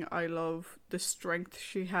acting. I love the strength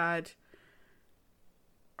she had.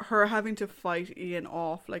 Her having to fight Ian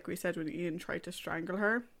off, like we said, when Ian tried to strangle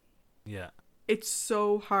her. Yeah. It's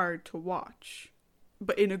so hard to watch,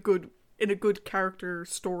 but in a good character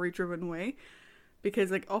story driven way,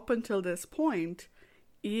 because up until this point,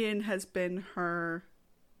 Ian has been her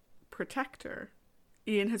protector.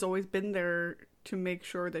 Ian has always been there to make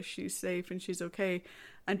sure that she's safe and she's okay,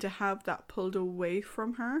 and to have that pulled away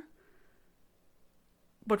from her,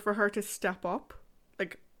 but for her to step up,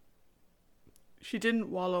 she didn't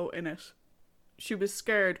wallow in it. She was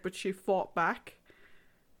scared, but she fought back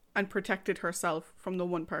and protected herself from the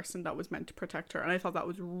one person that was meant to protect her, and I thought that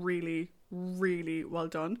was really, really well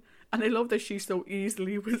done. And I love that she so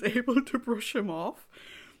easily was able to brush him off.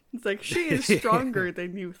 It's she is stronger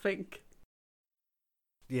than you think.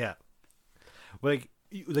 Yeah. Well,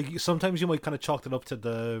 sometimes you might kind of chalk it up to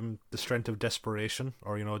the strength of desperation,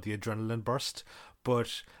 or the adrenaline burst,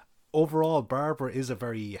 but overall Barbara is a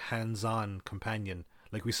very hands-on companion.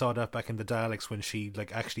 We saw that back in the Daleks when she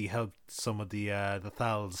actually helped some of the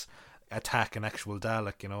Thals attack an actual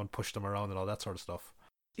Dalek, and push them around and all that sort of stuff.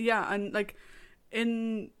 Yeah, and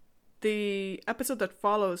in the episode that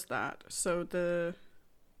follows that, so the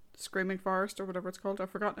Screaming Forest, or whatever it's called,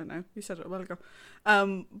 I've forgotten it now, you said it a while ago,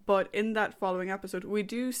 but in that following episode we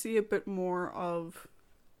do see a bit more of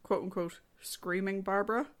quote unquote screaming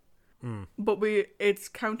Barbara, but it's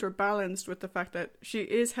counterbalanced with the fact that she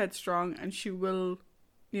is headstrong and she will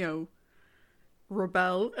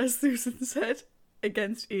rebel, as Susan said,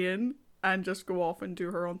 against Ian and just go off and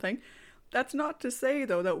do her own thing. That's not to say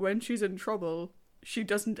though that when she's in trouble she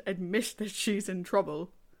doesn't admit that she's in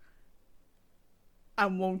trouble.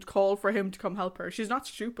 and won't call for him to come help her. She's not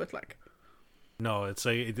stupid, like. No, it's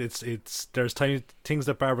like it's there's things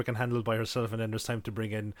that Barbara can handle by herself, and then there's time to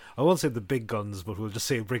bring in, I won't say the big guns, but we'll just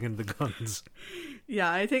say bring in the guns.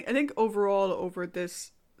 Yeah, I think overall over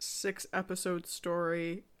this 6-episode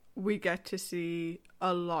story, we get to see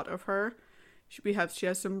a lot of her. She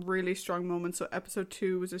has some really strong moments. So episode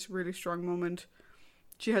 2 was this really strong moment.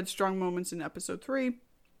 She had strong moments in episode 3.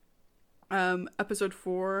 Episode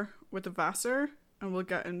 4 with the Vassar, and we'll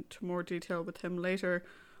get into more detail with him later.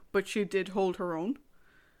 But she did hold her own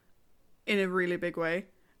in a really big way.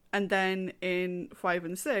 And then in 5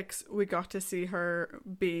 and 6, we got to see her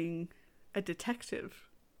being a detective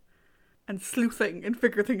and sleuthing and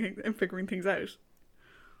figuring things out.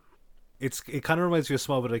 It kind of reminds me of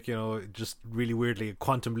small, but like, you know, just really weirdly, a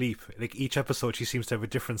Quantum Leap. Like each episode, she seems to have a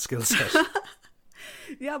different skill set.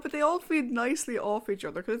 Yeah, but they all feed nicely off each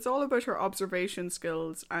other because it's all about her observation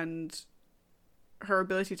skills and her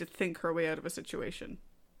ability to think her way out of a situation,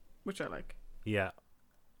 which I like. Yeah.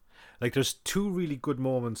 Like there's 2 really good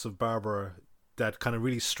moments of Barbara that kind of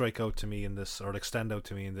really strike out to me in this, or like stand out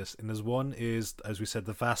to me in this. And there's one is, as we said,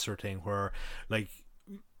 the Vassar thing, where like,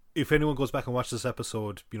 if anyone goes back and watches this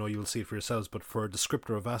episode, you know, you'll see it for yourselves, but for a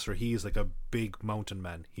descriptor of Vassar, he's like a big mountain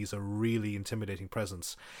man. He's a really intimidating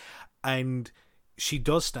presence. And she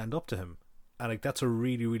does stand up to him. And like that's a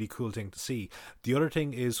really, really cool thing to see. The other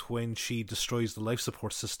thing is when she destroys the life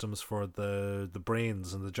support systems for the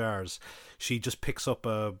brains and the jars, she just picks up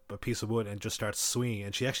a piece of wood and just starts swinging,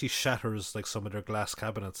 and she actually shatters like some of their glass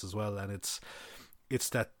cabinets as well. And it's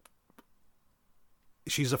that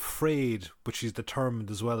she's afraid, but she's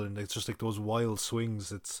determined as well, and it's just like those wild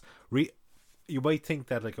swings. It's you might think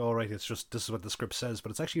that like, all right, it's just this is what the script says,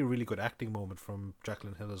 but it's actually a really good acting moment from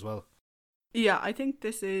Jacqueline Hill as well. Yeah, I think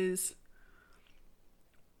this is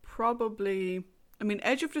probably, I mean,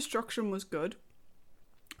 Edge of Destruction was good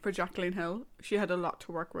for Jacqueline Hill. She had a lot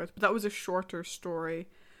to work with, but that was a shorter story.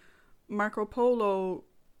 Marco Polo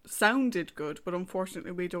sounded good, but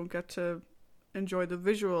unfortunately we don't get to enjoy the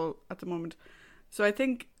visual at the moment. So I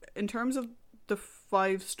think in terms of the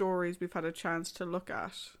 5 stories we've had a chance to look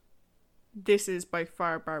at, this is by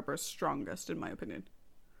far Barbara's strongest, in my opinion.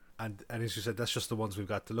 And as you said, that's just the ones we've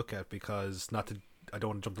got to look at, because I don't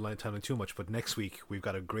want to jump the line of time too much, but next week we've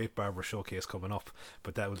got a great Barbara showcase coming up,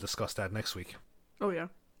 but we'll discuss that next week. Oh yeah,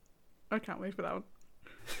 I can't wait for that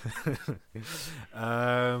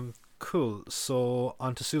one. Cool. So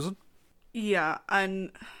on to Susan. Yeah,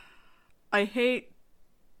 and I hate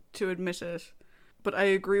to admit it, but I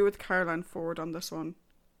agree with Caroline Ford on this one.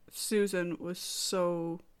 Susan was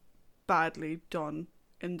so badly done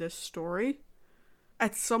in this story.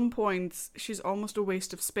 At some points, she's almost a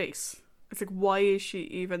waste of space. It's like, why is she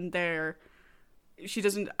even there? She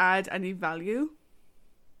doesn't add any value.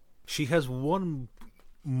 She has one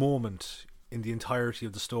moment in the entirety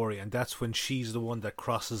of the story, and that's when she's the one that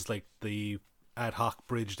crosses like the ad hoc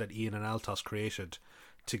bridge that Ian and Altos created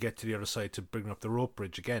to get to the other side to bring up the rope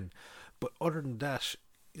bridge again. But other than that,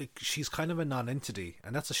 like, she's kind of a non-entity,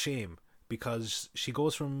 and that's a shame, because she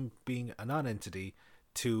goes from being a non-entity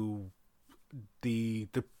to the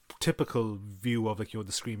typical view of, like, you know,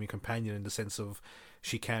 the screaming companion, in the sense of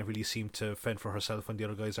she can't really seem to fend for herself when the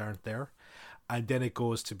other guys aren't there. And then it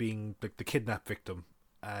goes to being like the kidnap victim,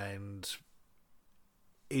 and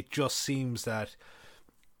it just seems that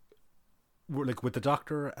we're like with the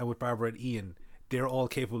Doctor and with Barbara and Ian, they're all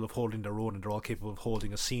capable of holding their own, and they're all capable of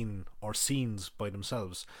holding a scene or scenes by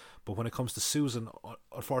themselves. But when it comes to Susan,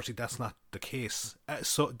 unfortunately, that's not the case,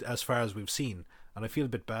 so as far as we've seen, and I feel a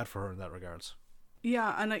bit bad for her in that regards.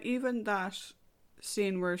 Yeah, and like, even that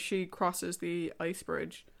scene where she crosses the ice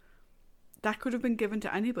bridge, that could have been given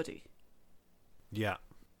to anybody. Yeah.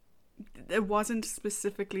 It wasn't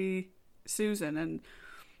specifically Susan, and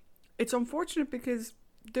it's unfortunate because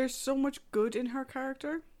there's so much good in her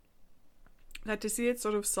character that to see it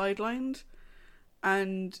sort of sidelined,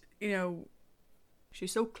 and, you know,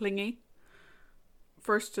 she's so clingy,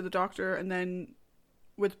 first to the Doctor, and then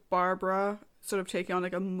with Barbara sort of taking on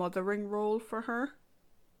like a mothering role for her.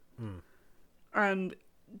 And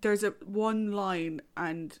there's one line,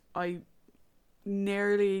 and I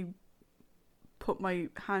nearly put my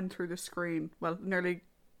hand through the screen. Well, nearly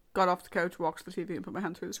got off the couch, walked to the TV and put my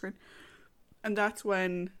hand through the screen. And that's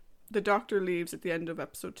when the Doctor leaves at the end of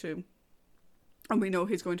episode 2. And we know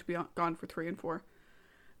he's going to be gone for 3 and 4.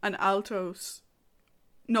 And Altos...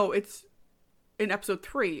 No, it's in episode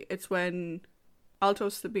 3. It's when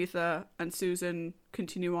Altos, Tabitha and Susan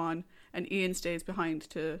continue on, and Ian stays behind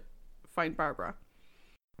to find Barbara.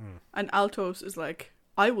 And Altos is like,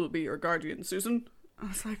 I will be your guardian, Susan. I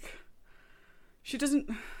was like, she doesn't...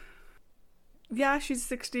 Yeah, she's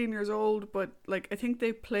 16 years old, but like I think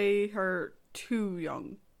they play her too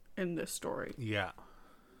young in this story. Yeah.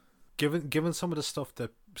 Given some of the stuff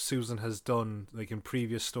that Susan has done, like in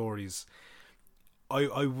previous stories,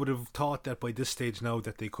 I would have thought that by this stage now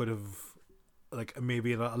that they could have like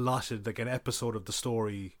maybe allotted like an episode of the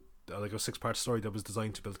story, like a 6-part story that was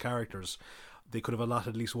designed to build characters. They could have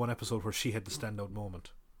allotted at least one episode where she had the standout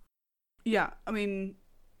moment. Yeah, I mean,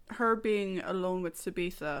 her being alone with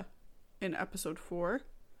Sabitha in episode 4,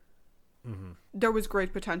 there was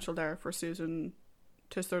great potential there for Susan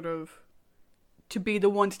to sort of to be the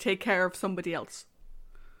one to take care of somebody else.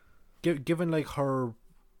 Given like her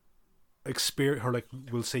experience, her like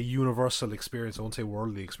we'll say universal experience, I won't say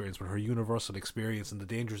worldly experience, but her universal experience and the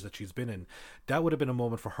dangers that she's been in, that would have been a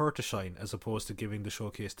moment for her to shine as opposed to giving the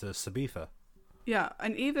showcase to Sabitha. Yeah,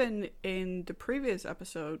 and even in the previous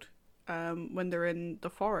episode, when they're in the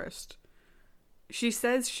forest, she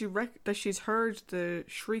says that she's heard the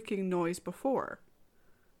shrieking noise before.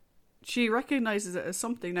 She recognizes it as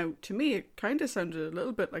something. Now, to me, it kind of sounded a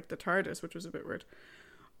little bit like the TARDIS, which was a bit weird.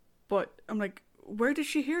 But I'm like, where did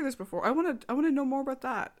she hear this before? I want to know more about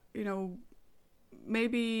that. You know,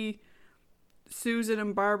 maybe Susan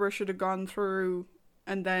and Barbara should have gone through,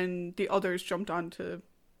 and then the others jumped onto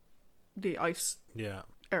the ice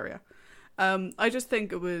area. I just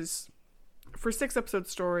think it was, for 6-episode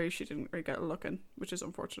story, she didn't really get a look in, which is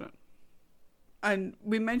unfortunate. And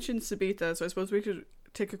we mentioned Sabitha, so I suppose we could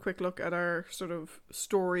take a quick look at our sort of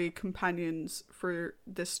story companions for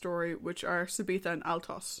this story, which are Sabitha and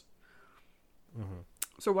Altos.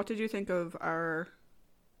 So what did you think of our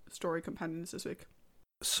story companions this week?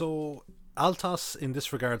 So Altos, in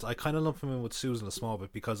this regard, I kind of lump him in with Susan a small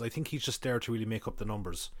bit because I think he's just there to really make up the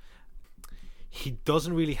numbers. He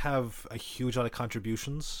doesn't really have a huge lot of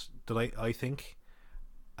contributions that I think,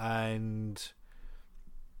 and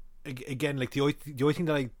again, like the only thing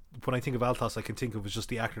that when I think of Altos, I can think of is just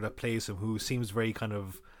the actor that plays him, who seems very kind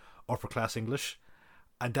of upper class English,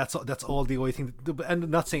 and that's all the only thing. And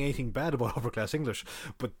not saying anything bad about upper class English,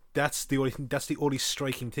 but that's the only thing. That's the only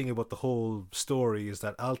striking thing about the whole story is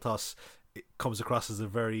that Altos comes across as a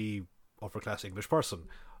very upper class English person.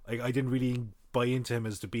 I didn't really buy into him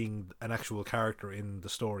as to being an actual character in the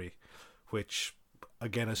story, which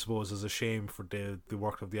again I suppose is a shame for the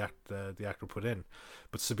work of the actor put in.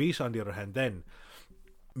 But Sabitha, on the other hand, then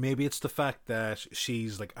maybe it's the fact that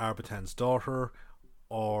she's like Arbitan's daughter,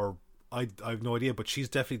 or I've no idea, but she's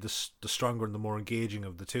definitely the stronger and the more engaging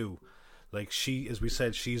of the two. Like she, as we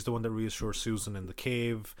said, she's the one that reassures Susan in the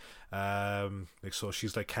cave. Like so,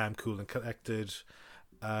 she's like calm, cool, and collected.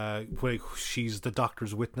 Like she's the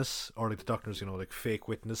doctor's witness, or like the doctor's, like fake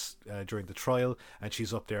witness during the trial, and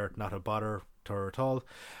she's up there, not a bother to her at all.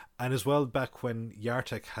 And as well, back when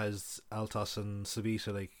Yartek has Altos and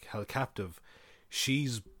Sabitha like held captive,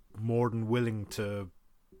 she's more than willing to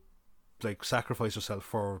like sacrifice herself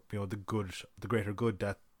for the greater good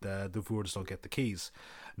that the Voords don't get the keys.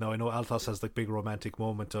 Now I know Altos has like big romantic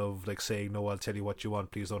moment of like saying, "No, I'll tell you what you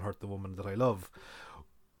want. Please don't hurt the woman that I love."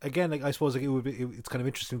 Again, like I suppose like it's kind of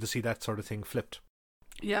interesting to see that sort of thing flipped.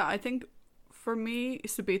 Yeah, I think for me,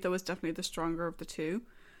 Sabitha was definitely the stronger of the two.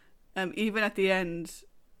 Even at the end,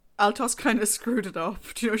 Altos kind of screwed it up.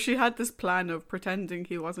 She had this plan of pretending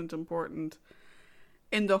he wasn't important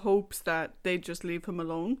in the hopes that they'd just leave him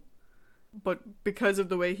alone. But because of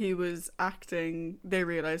the way he was acting, they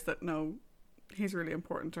realised that no, he's really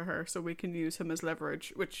important to her, so we can use him as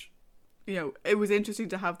leverage, which, it was interesting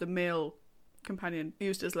to have the male companion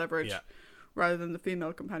used as leverage rather than the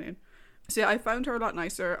female companion. So yeah, I found her a lot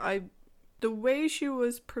nicer. The way she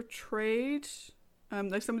was portrayed,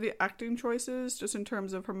 like some of the acting choices, just in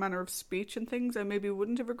terms of her manner of speech and things, I maybe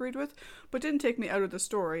wouldn't have agreed with, but didn't take me out of the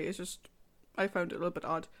story. It's just, I found it a little bit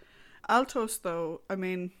odd. Altos, though, I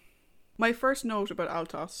mean, my first note about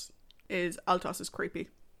Altos is creepy.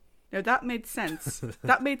 Now that made sense.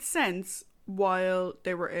 That made sense while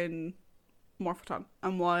they were in Morphoton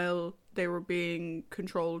and while they were being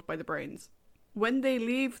controlled by the brains. When they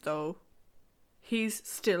leave, though, he's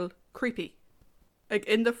still creepy. Like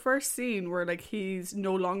in the first scene where like he's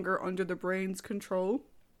no longer under the brain's control,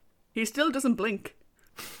 he still doesn't blink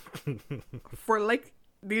for like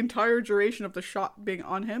the entire duration of the shot being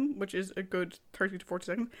on him, which is a good 30 to 40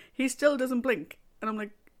 seconds. He still doesn't blink, and I'm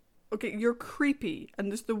like, okay, you're creepy.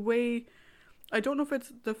 And there's the way, I don't know if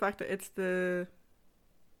it's the fact that it's the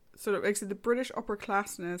sort of like the British upper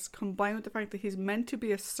classness combined with the fact that he's meant to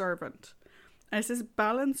be a servant, and it's this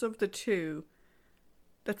balance of the two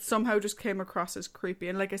that somehow just came across as creepy.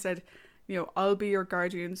 And like I said, I'll be your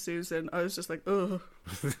guardian, Susan. I was just like, ugh,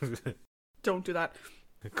 don't do that.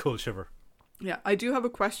 Cool shiver. Yeah, I do have a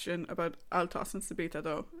question about Altos and Sabita,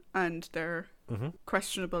 though, and their Mm-hmm.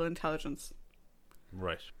 questionable intelligence.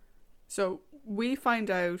 Right. So we find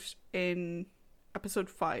out in episode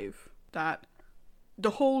 5 that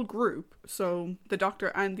the whole group, so the Doctor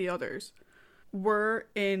and the others, were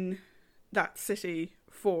in that city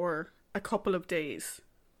for a couple of days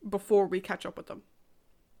before we catch up with them.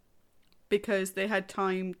 Because they had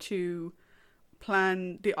time to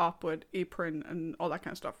plan the op with Ypres and all that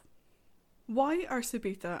kind of stuff. Why are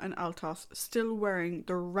Sabita and Altos still wearing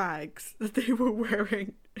the rags that they were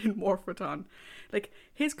wearing in Morphoton? Like,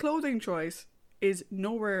 his clothing choice is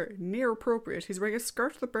nowhere near appropriate. He's wearing a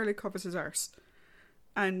skirt that barely covers his arse.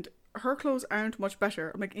 And her clothes aren't much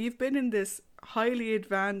better. I'm like, you've been in this highly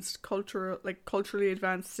advanced culturally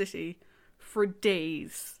advanced city for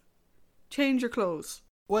days. Change your clothes.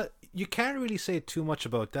 Well, you can't really say too much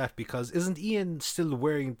about that because isn't Ian still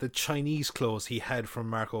wearing the Chinese clothes he had from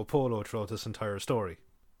Marco Polo throughout this entire story?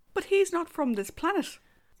 But he's not from this planet.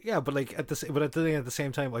 Yeah, but like at the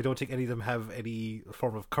same time, I don't think any of them have any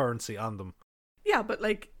form of currency on them. Yeah, but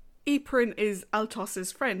like, Ypres is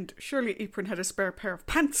Altos's friend. Surely Ypres had a spare pair of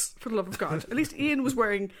pants, for the love of God. At least Ian was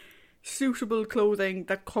wearing suitable clothing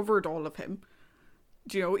that covered all of him.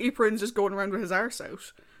 Do you know, Ypres just going around with his arse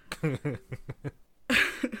out.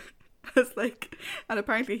 It's like, and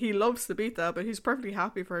apparently he loves Sabita, but he's perfectly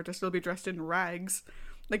happy for her to still be dressed in rags.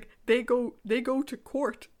 Like, they go to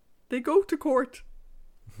court. They go to court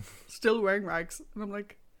still wearing rags. And I'm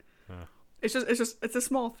like, it's a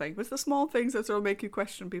small thing. But it's the small things that sort of make you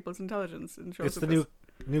question people's intelligence in shows. It's the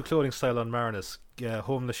new clothing style on Marinus. Yeah,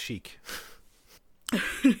 homeless chic.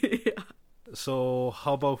 Yeah. So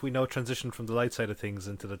how about we now transition from the light side of things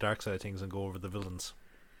into the dark side of things and go over the villains?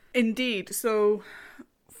 Indeed. So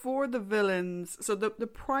for the villains, so the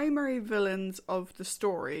primary villains of the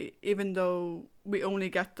story, even though we only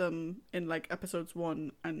get them in like episodes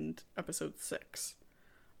 1 and episode 6,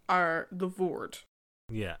 are the Vord,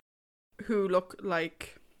 Yeah. who look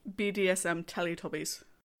like BDSM Teletubbies.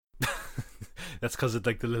 That's because of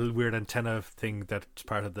like the little weird antenna thing that's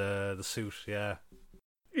part of the suit, yeah.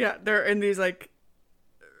 Yeah, they're in these like,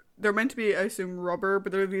 they're meant to be, I assume, rubber,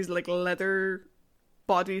 but they're these like leather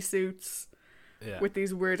bodysuits. Yeah. With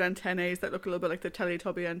these weird antennae that look a little bit like the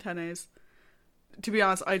Teletubby antennae. To be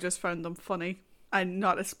honest, I just found them funny and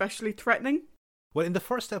not especially threatening. Well, in the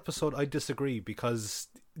first episode, I disagree because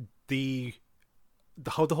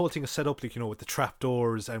how the whole thing is set up, like, you know, with the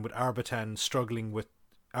trapdoors and with Arbitan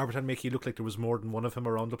making it look like there was more than one of him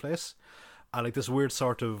around the place, and like this weird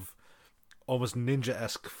sort of almost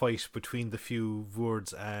ninja-esque fight between the few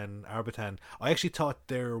Vords and Arbitan. I actually thought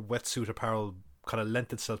their wetsuit apparel kind of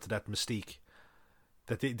lent itself to that mystique.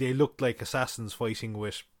 That they looked like assassins fighting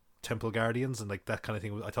with temple guardians and like that kind of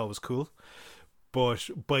thing. I thought was cool. But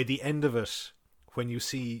by the end of it, when you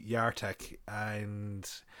see Yartek, and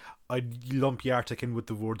I'd lump Yartek in with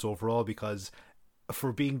the Vords overall, because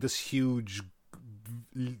for being this huge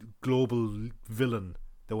global villain,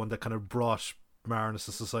 the one that kind of brought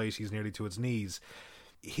Marinus' societies nearly to its knees,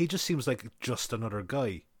 he just seems like just another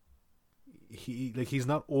guy. He's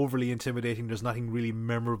not overly intimidating. There's nothing really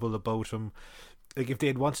memorable about him. Like, if they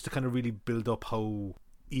had wanted to kind of really build up how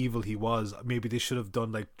evil he was, maybe they should have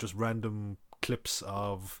done like just random clips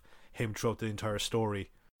of him throughout the entire story.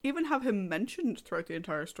 Even have him mentioned throughout the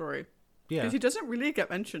entire story. Yeah. Because he doesn't really get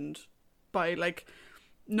mentioned by, like,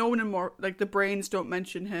 no one in more, like, the Brains don't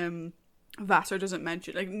mention him, Vassar doesn't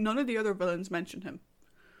mention, like, none of the other villains mention him.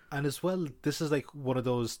 And as well, this is like one of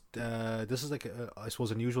those, this is like, I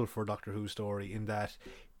suppose, unusual for a Doctor Who story in that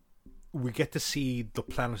we get to see the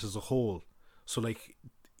planet as a whole. So like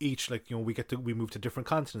each, like, you know, we move to different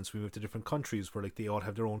continents, we move to different countries where like they all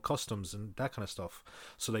have their own customs and that kind of stuff.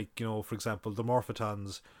 So like, you know, for example, the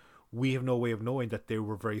Morphotons, we have no way of knowing that they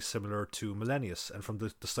were very similar to Millennius, and from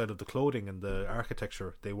the style of the clothing and the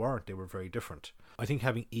architecture, they weren't. They were very different. I think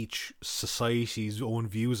having each society's own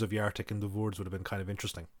views of Yartek and the Vords would have been kind of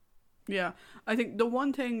interesting. Yeah, I think the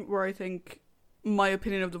one thing where I think my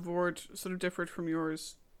opinion of the Vord sort of differed from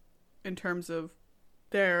yours in terms of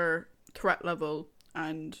their threat level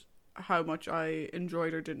and how much I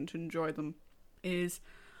enjoyed or didn't enjoy them is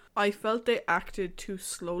I felt they acted too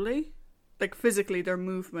slowly. Like, physically, their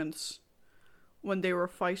movements when they were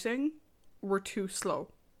fighting were too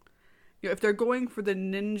slow. You know, if they're going for the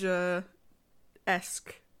ninja-esque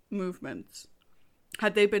movements,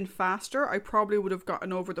 had they been faster, I probably would have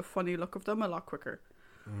gotten over the funny look of them a lot quicker.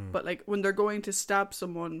 But like when they're going to stab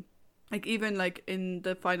someone, like even like in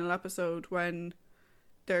the final episode when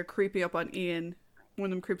they're creeping up on Ian, one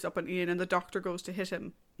of them creeps up on Ian and the Doctor goes to hit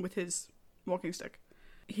him with his walking stick.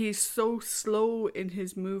 he's so slow in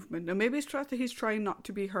his movement. Now maybe it's that he's trying not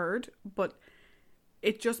to be heard, but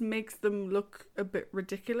it just makes them look a bit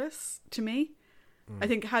ridiculous to me. I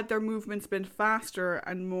think had their movements been faster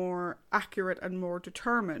and more accurate and more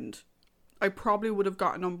determined, I probably would have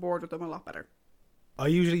gotten on board with them a lot better. I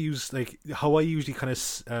usually use, like, how I usually kind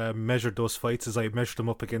of measured those fights is I measured them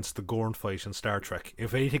up against the Gorn fight in Star Trek.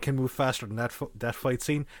 If anything can move faster than that fight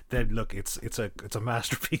scene, then look, it's a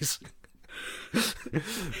masterpiece.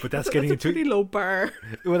 But that's getting into a pretty low bar.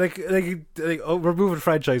 Well, like oh, we're moving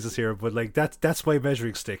franchises here, but like that's my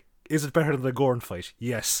measuring stick. Is it better than the Gorn fight?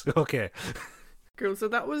 Yes. Okay. Cool. So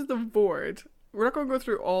that was the board. We're not going to go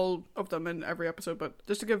through all of them in every episode, but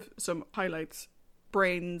just to give some highlights.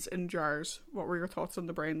 Brains in jars. What were your thoughts on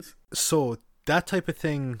the brains? So that type of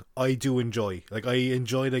thing I do enjoy. Like, I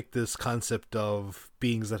enjoy like this concept of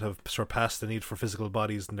beings that have surpassed the need for physical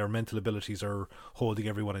bodies and their mental abilities are holding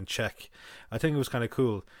everyone in check. I think it was kind of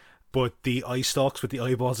cool. But the eye stalks with the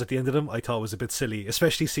eyeballs at the end of them, I thought was a bit silly,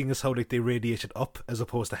 especially seeing as how like they radiated up as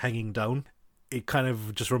opposed to hanging down. It kind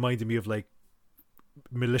of just reminded me of like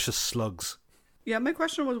malicious slugs. Yeah, my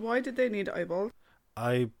question was, why did they need eyeballs?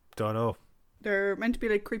 I don't know. They're meant to be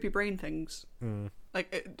like creepy brain things.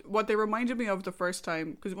 Like what they reminded me of the first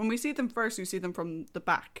time, because when we see them first, you see them from the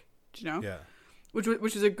back. Do you know? Yeah.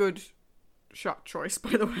 Which is a good shot choice,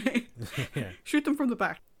 by the way. Yeah. Shoot them from the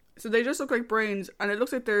back. So they just look like brains, and it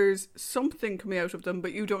looks like there's something coming out of them,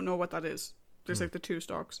 but you don't know what that is. There's like the two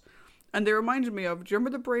stalks, and they reminded me of. Do you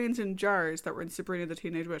remember the brains in jars that were in Sabrina the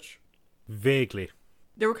Teenage Witch? Vaguely.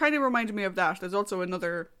 They were kind of reminding me of that. There's also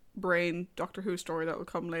another brain Doctor Who story that will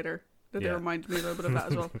come later. They remind me a little bit of that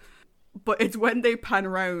as well. But it's when they pan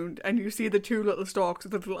around and you see the two little stalks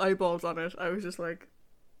with the little eyeballs on it. I was just like,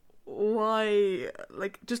 why?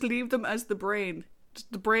 Like, just leave them as the brain.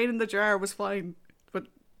 Just the brain in the jar was fine. But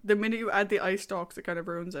the minute you add the eye stalks, it kind of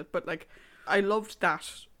ruins it. But like, I loved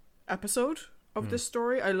that episode of this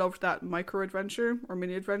story. I loved that micro adventure or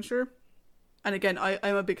mini adventure. And again,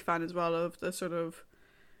 I'm a big fan as well of the sort of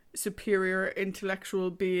superior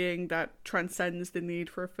intellectual being that transcends the need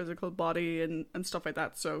for a physical body and stuff like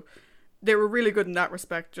that. So they were really good in that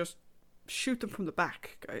respect. Just shoot them from the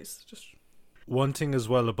back, guys. Just one thing as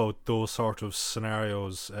well about those sort of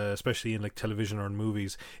scenarios, especially in like television or in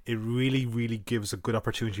movies, it really, really gives a good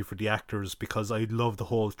opportunity for the actors, because I love the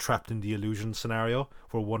whole trapped in the illusion scenario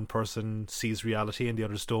where one person sees reality and the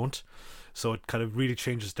others don't. So it kind of really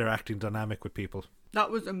changes their acting dynamic with people.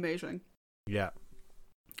 That was amazing. Yeah.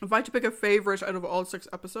 If I had to pick a favourite out of all 6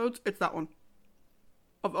 episodes, it's that one.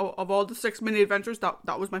 Of all the 6 mini adventures,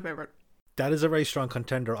 that was my favourite. That is a very strong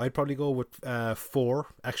contender. I'd probably go with 4,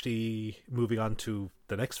 actually moving on to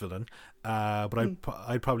the next villain. But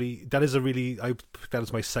I'd probably... That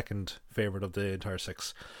is my second favourite of the entire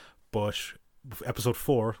 6. But episode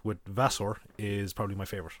 4 with Vassor is probably my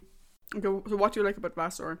favourite. Okay, so what do you like about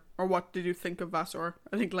Vassor? Or what did you think of Vassor?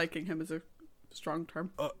 I think liking him is a strong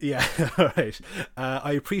term. Yeah, alright.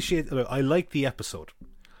 I like the episode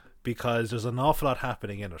because there's an awful lot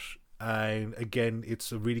happening in it. And again,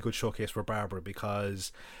 it's a really good showcase for Barbara,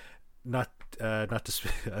 because not to,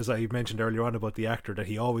 as I mentioned earlier on about the actor, that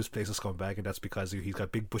he always plays a scumbag, and that's because he's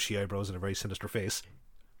got big bushy eyebrows and a very sinister face.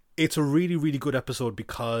 It's a really, really good episode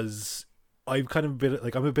because I'm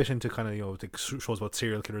a bit into kind of, you know, the shows about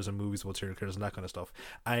serial killers and movies about serial killers and that kind of stuff.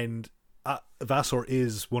 And Vassor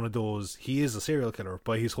is one of those. He is a serial killer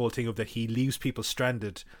by his whole thing of that he leaves people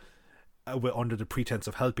stranded under the pretense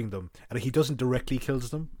of helping them, and he doesn't directly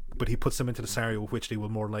kills them, but he puts them into the scenario which they will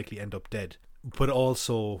more likely end up dead. But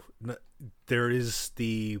also there is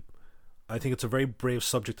I think it's a very brave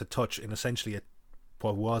subject to touch in essentially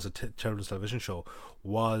what was a children's television show,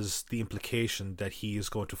 was the implication that he is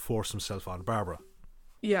going to force himself on Barbara.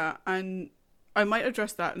 Yeah, and I might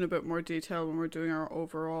address that in a bit more detail when we're doing our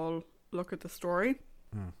overall look at the story,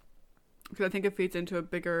 because I think it feeds into a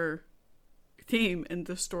bigger theme in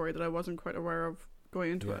this story that I wasn't quite aware of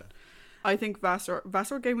going into it. I think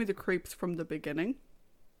Vassor gave me the creeps from the beginning.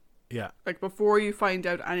 Yeah. Like, before you find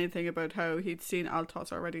out anything about how he'd seen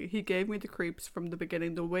Altos already, he gave me the creeps from the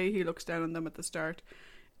beginning. The way he looks down on them at the start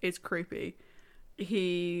is creepy.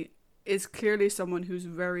 He is clearly someone who's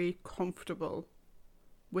very comfortable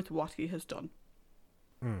with what he has done.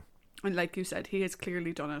 And like you said, he has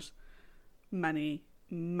clearly done it many,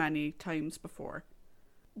 many times before.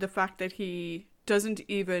 The fact that he doesn't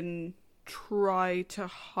even try to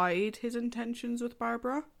hide his intentions with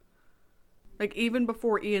Barbara. Like, even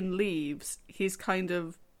before Ian leaves, he's kind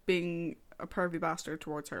of being a pervy bastard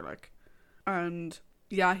towards her, like. And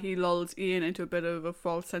yeah, he lulls Ian into a bit of a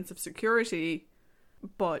false sense of security,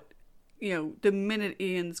 but, you know, the minute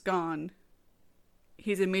Ian's gone,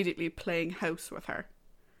 he's immediately playing house with her.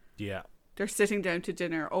 Yeah. They're sitting down to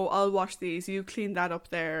dinner. Oh, I'll wash these. You clean that up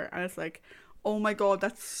there. And it's like, oh my God,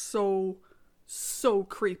 that's so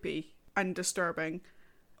creepy and disturbing.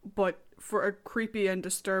 But for a creepy and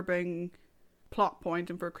disturbing plot point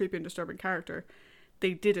and for a creepy and disturbing character,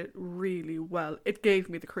 they did it really well. It gave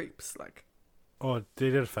me the creeps, like. Oh, they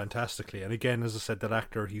did it fantastically. And again, as I said, that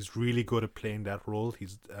actor, he's really good at playing that role.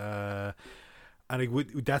 He's and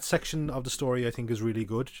that section of the story, I think, is really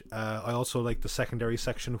good. I also like the secondary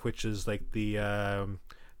section, which is like the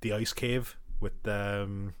ice cave with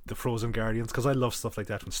the frozen guardians, because I love stuff like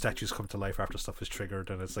that when statues come to life after stuff is triggered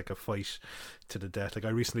and it's like a fight to the death. Like I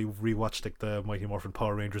recently rewatched like the Mighty Morphin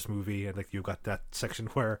Power Rangers movie, and like you got that section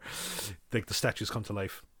where like the statues come to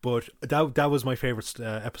life. But that was my favorite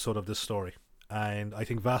episode of this story. And I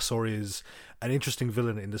think Vasor is an interesting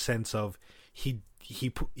villain in the sense of he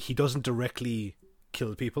doesn't directly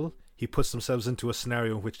kill people. He puts themselves into a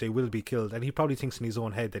scenario in which they will be killed, and he probably thinks in his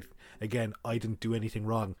own head that, again, I didn't do anything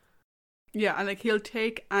wrong. Yeah, and like he'll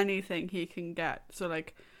take anything he can get. So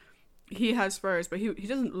like he has furs, but he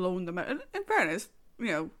doesn't loan them out. And in fairness,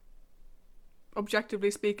 objectively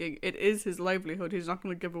speaking, it is his livelihood. He's not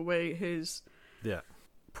going to give away his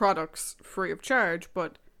products free of charge,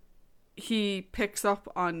 but he picks up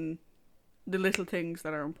on the little things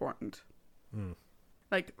that are important.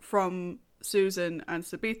 Like from Susan and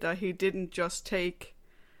Sabitha, he didn't just take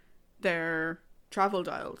their travel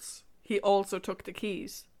dials. He also took the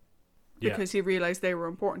keys because he realised they were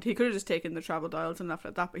important. He could have just taken the travel dials and left it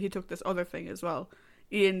at that, but he took this other thing as well.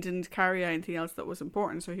 Ian didn't carry anything else that was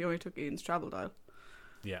important, so he only took Ian's travel dial.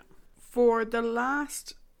 Yeah. For the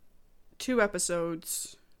last 2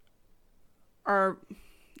 episodes, to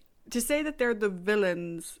say that they're the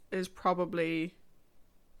villains is probably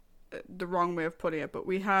the wrong way of putting it, but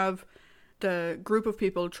we have the group of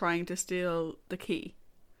people trying to steal the key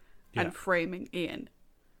and framing Ian.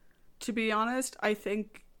 To be honest, I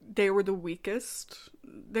think they were the weakest.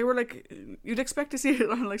 They were like, you'd expect to see it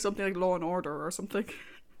on like something like Law and Order or something.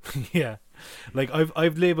 Yeah, like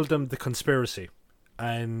I've labelled them the conspiracy,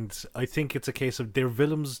 and I think it's a case of they're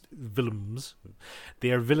villains.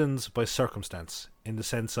 They are villains by circumstance, in the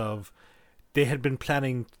sense of they had been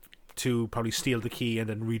planning to probably steal the key and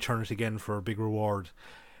then return it again for a big reward.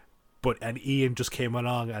 And Ian just came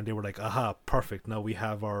along and they were like, aha, perfect, now we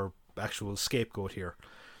have our actual scapegoat here.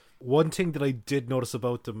 One thing that I did notice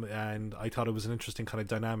about them, and I thought it was an interesting kind of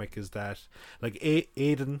dynamic, is that like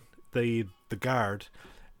Aiden, the guard,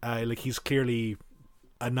 like he's clearly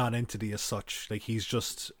a non-entity as such. Like he's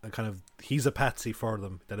just he's a patsy for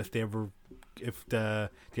them, that if the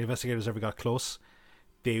investigators ever got close,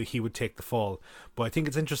 he would take the fall. But I think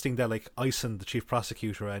it's interesting that like Ison, the chief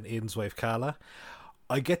prosecutor, and Aiden's wife Kala,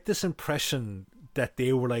 I get this impression that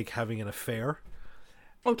they were like having an affair.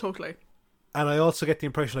 Oh, totally. And I also get the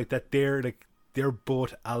impression like that they're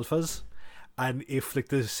both alphas, and if like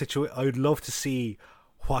the situation, I would love to see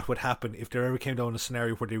what would happen if there ever came down a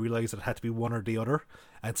scenario where they realised that it had to be one or the other,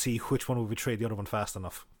 and see which one would betray the other one fast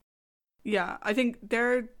enough. Yeah, I think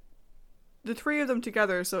they're the 3 of them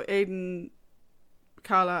together. So Aiden,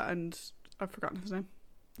 Kala, and I've forgotten his name.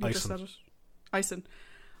 You Ison. just said it. Ison.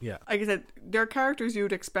 Yeah. Like I said, they're characters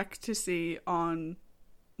you'd expect to see on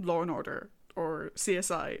Law and Order or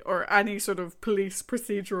CSI or any sort of police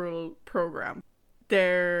procedural program.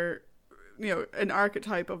 They're, an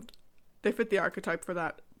archetype of... They fit the archetype for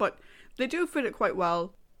that. But they do fit it quite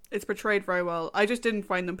well. It's portrayed very well. I just didn't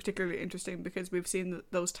find them particularly interesting because we've seen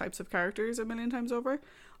those types of characters a million times over.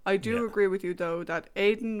 I do agree with you, though, that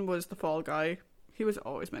Aiden was the fall guy. He was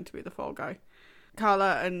always meant to be the fall guy.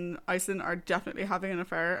 Kala and Ison are definitely having an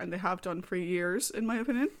affair, and they have done for years, in my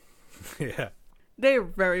opinion. Yeah. They're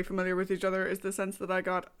very familiar with each other, is the sense that I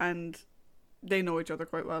got, and they know each other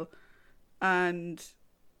quite well. And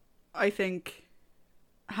I think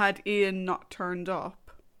had Ian not turned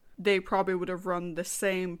up, they probably would have run the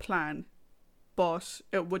same plan, but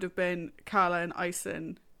it would have been Kala and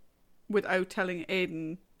Ison, without telling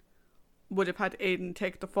Aiden, would have had Aiden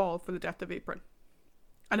take the fall for the death of Ypres.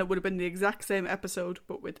 And it would have been the exact same episode,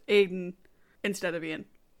 but with Aiden instead of Ian.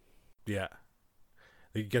 Yeah.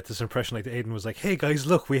 You get this impression like Aiden was like, hey guys,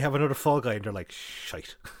 look, we have another fall guy. And they're like,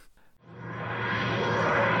 shite.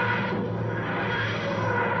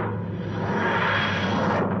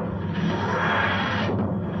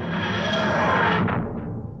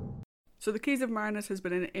 So The Keys of Marinus has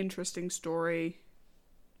been an interesting story.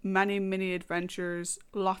 Many mini adventures,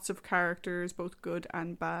 lots of characters, both good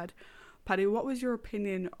and bad. Paddy, what was your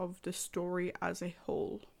opinion of the story as a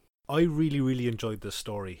whole? I really, really enjoyed this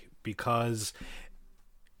story because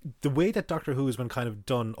the way that Doctor Who has been kind of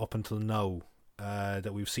done up until now,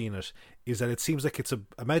 that we've seen it is that it seems like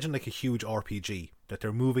imagine like a huge RPG that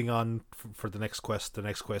they're moving on for the next quest,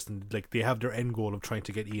 and like they have their end goal of trying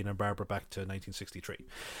to get Ian and Barbara back to 1963,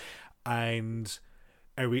 and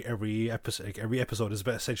every episode has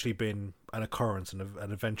essentially been an occurrence and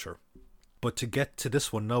an adventure. But to get to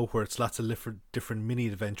this one now, where it's lots of different mini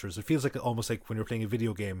adventures, it feels like almost like when you're playing a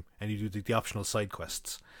video game and you do the optional side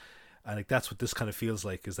quests. And like that's what this kind of feels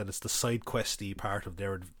like, is that it's the side questy part of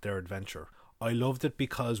their adventure. I loved it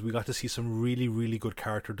because we got to see some really, really good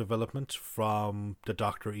character development from the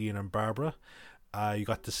Doctor, Ian and Barbara. You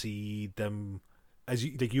got to see them, as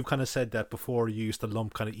you've kind of said that before, you used to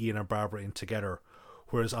lump kind of Ian and Barbara in together,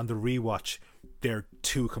 whereas on the rewatch they're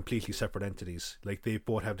two completely separate entities. Like they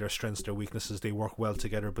both have their strengths, their weaknesses, they work well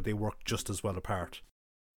together, but they work just as well apart.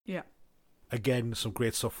 Yeah. Again, some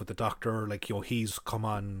great stuff with the Doctor. Like, you know, he's come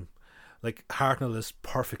on. Like Hartnell is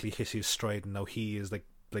perfectly hit his stride, and now he is like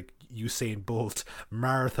Usain Bolt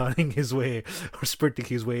marathoning his way or sprinting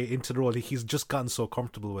his way into the role. He's just gotten so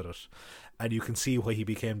comfortable with it, and you can see why he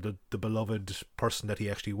became the beloved person that he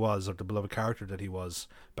actually was, or the beloved character that he was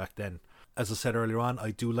back then. As I said earlier on,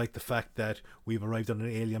 I do like the fact that we've arrived on an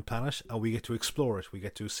alien planet and we get to explore it. We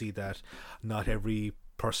get to see that not every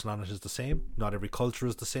person on it is the same, not every culture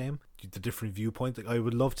is the same, the different viewpoint. Like, I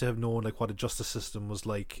would love to have known like what a justice system was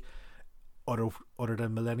like other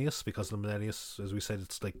than Millennius, because the Millennius, as we said,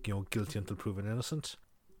 it's like, you know, guilty until proven innocent.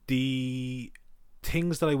 The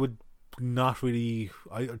things that I would not really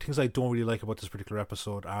things I don't really like about this particular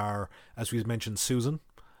episode are, as we mentioned, Susan.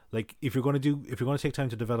 Like, if you're going to take time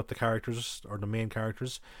to develop the characters, or the main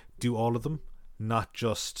characters, do all of them, not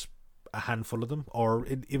just a handful of them, or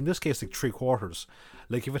in this case like 3/4.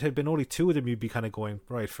 Like, if it had been only 2 of them, you'd be kind of going,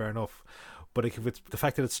 right, fair enough. But like, if it's the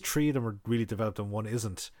fact that it's 3 of them are really developed and 1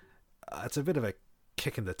 isn't, it's a bit of a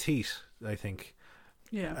kick in the teeth, I think.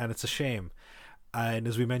 Yeah. And it's a shame. And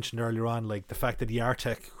as we mentioned earlier on, like the fact that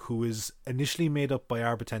Yartek, who is initially made up by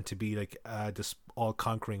Arbitan to be like this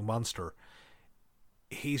all-conquering monster,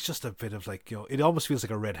 he's just a bit of like, you know, it almost feels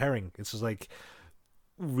like a red herring. It's just like,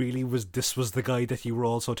 really, was the guy that you were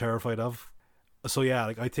all so terrified of? So yeah,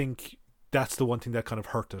 like I think that's the one thing that kind of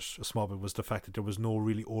hurt it a small bit, was the fact that there was no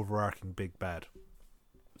really overarching big bad.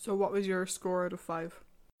 So what was your score out of 5?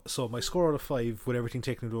 So my score out of 5, with everything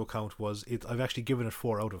taken into account, was I've actually given it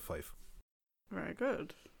 4 out of 5. Very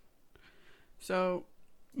good. So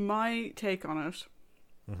my take on it,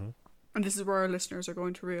 and this is where our listeners are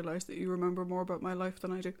going to realise that you remember more about my life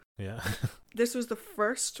than I do. Yeah. This was the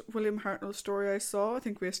first William Hartnell story I saw. I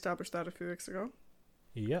think we established that a few weeks ago.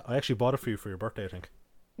 Yeah, I actually bought it for you for your birthday, I think.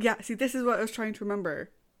 Yeah, see, this is what I was trying to remember.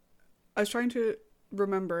 I was trying to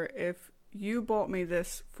remember if you bought me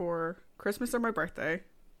this for Christmas or my birthday.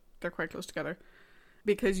 They're quite close together.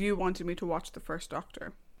 Because you wanted me to watch the first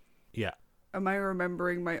Doctor. Yeah. Am I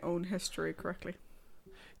remembering my own history correctly?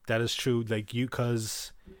 That is true. Like,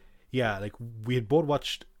 because, yeah, like we had both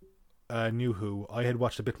watched New Who. I had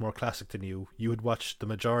watched a bit more classic than you. You had watched the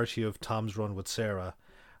majority of Tom's run with Sarah.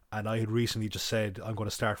 And I had recently just said, I'm going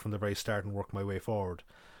to start from the very start and work my way forward.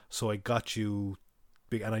 So I got you,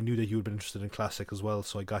 and I knew that you had been interested in classic as well,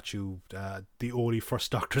 so I got you the only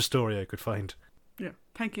first Doctor story I could find. Yeah.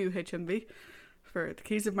 Thank you, HMV, for the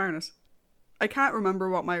Keys of Marinus. I can't remember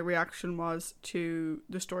what my reaction was to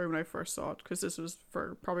the story when I first saw it, because this was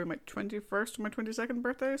for probably my 21st or my 22nd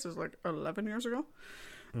birthday, so it was like 11 years ago.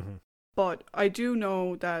 Mm-hmm. But I do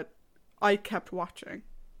know that I kept watching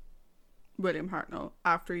William Hartnell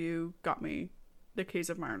after you got me the Keys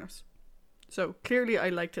of Marinus. So clearly I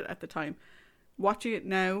liked it at the time. Watching it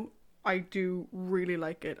now, I do really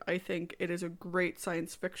like it. I think it is a great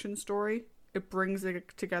science fiction story. It brings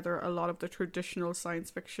together a lot of the traditional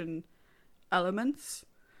science fiction elements.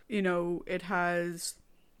 You know, it has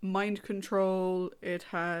mind control, it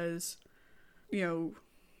has, you know,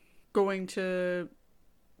 going to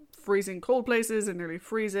freezing cold places and nearly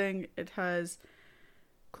freezing, it has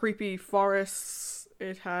creepy forests,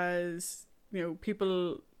 it has, you know,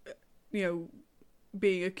 people, you know,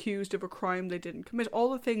 being accused of a crime they didn't commit,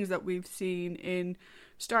 all the things that we've seen in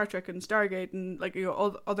Star Trek and Stargate and, like, you know,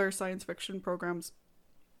 all the other science fiction programs.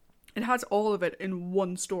 It has all of it in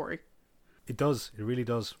one story. It does. It really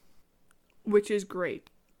does. Which is great.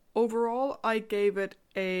 Overall, I gave it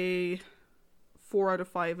a 4 out of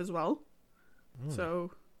 5 as well.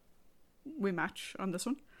 So we match on this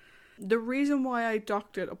one. The reason why I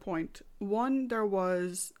docked it a point, one, there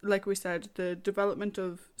was, like we said, the development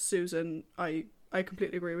of Susan. I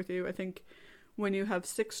completely agree with you. I think when you have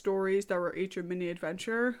 6 stories that were each a mini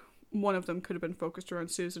adventure, one of them could have been focused around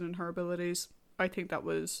Susan and her abilities. I think that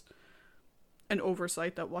was an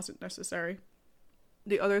oversight that wasn't necessary.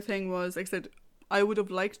 The other thing was, like I said, I would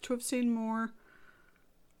have liked to have seen more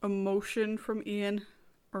emotion from Ian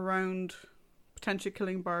around potentially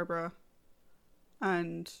killing Barbara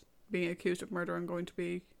and being accused of murder and going to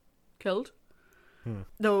be killed.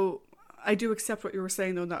 Though I do accept what you were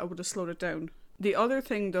saying, though, that I would have slowed it down. The other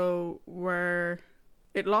thing, though, where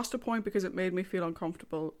it lost a point because it made me feel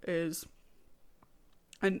uncomfortable is,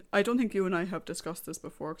 and I don't think you and I have discussed this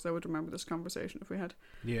before because I would remember this conversation if we had.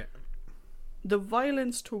 Yeah. The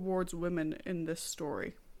violence towards women in this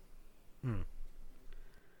story.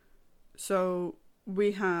 So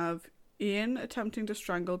we have Ian attempting to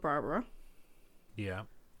strangle Barbara. Yeah.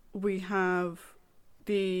 We have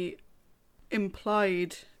the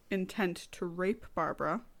implied intent to rape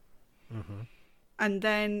Barbara. And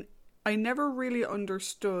then I never really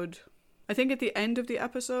understood. I think at the end of the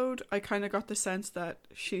episode, I kind of got the sense that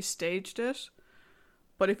she staged it.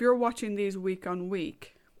 But if you're watching these week on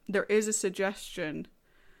week, there is a suggestion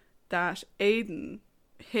that Aidan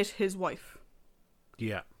hit his wife.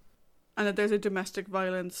 Yeah. And that there's a domestic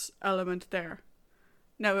violence element there.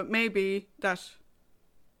 Now, it may be that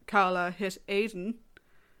Carla hit Aidan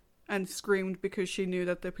and screamed because she knew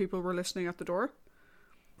that the people were listening at the door.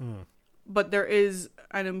 But there is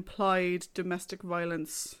an implied domestic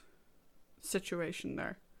violence situation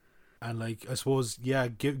there. And, like, I suppose, yeah,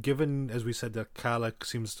 given, as we said, that Carla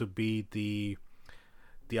seems to be the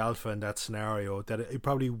alpha in that scenario, that it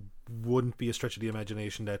probably wouldn't be a stretch of the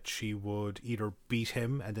imagination that she would either beat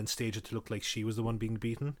him and then stage it to look like she was the one being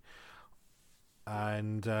beaten.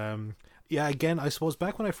 And, yeah, again, I suppose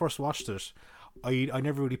back when I first watched it, I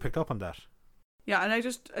never really picked up on that. Yeah, and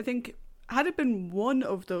I think, had it been one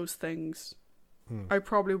of those things, I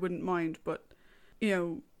probably wouldn't mind, but, you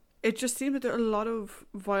know, it just seemed that there are a lot of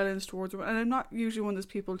violence towards women, and I'm not usually one of those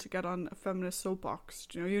people to get on a feminist soapbox.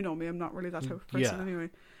 You know me, I'm not really that type of person anyway.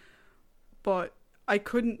 But I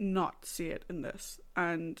couldn't not see it in this,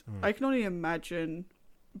 and I can only imagine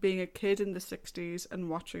being a kid in the 60s and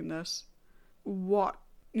watching this. What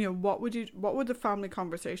would the family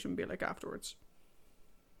conversation be like afterwards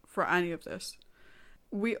for any of this?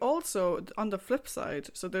 We also, on the flip side,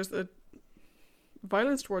 so there's the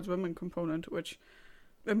violence towards women component, which,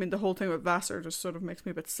 I mean, the whole thing with Vassar just sort of makes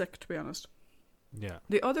me a bit sick, to be honest. Yeah.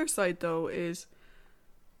 The other side, though, is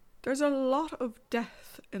there's a lot of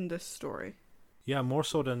death in this story. Yeah, more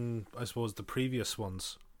so than, I suppose, the previous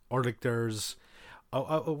ones. Or, like, there's...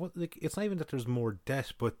 like, it's not even that there's more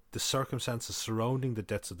death, but the circumstances surrounding the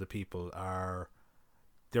deaths of the people are...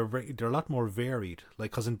 They're a lot more varied.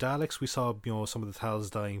 Like, because in Daleks we saw, you know, some of the Thals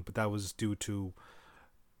dying, but that was due to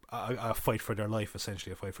a fight for their life,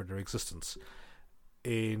 essentially, a fight for their existence.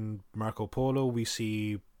 In Marco Polo, we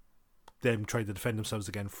see them trying to defend themselves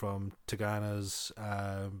again from Tegana's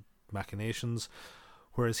machinations.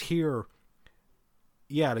 Whereas here,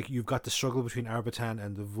 yeah, like, you've got the struggle between Arbitan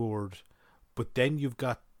and the Vord, but then you've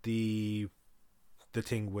got the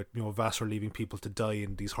thing with, you know, Vassar leaving people to die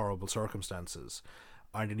in these horrible circumstances.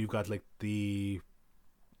 And then you've got, like,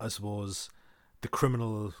 I suppose, the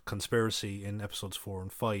criminal conspiracy in episodes 4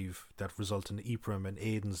 and 5 that result in Ypres and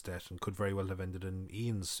Aidan's death and could very well have ended in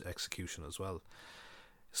Ian's execution as well.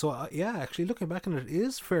 So, yeah, actually, looking back on it, it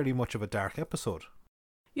is fairly much of a dark episode.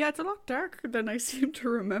 Yeah, it's a lot darker than I seem to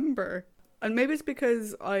remember. And maybe it's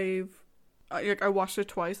because I watched it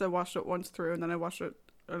twice. I watched it once through, and then I watched it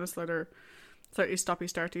on a slightly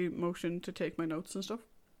stoppy-starty motion to take my notes and stuff.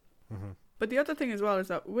 But the other thing as well is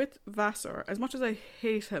that with Vassar, as much as I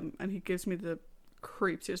hate him and he gives me the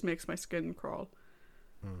creeps, he just makes my skin crawl,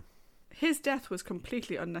 his death was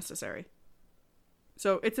completely unnecessary.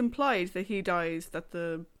 So it's implied that he dies, that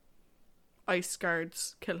the ice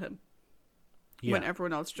guards kill him when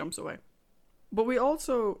everyone else jumps away. But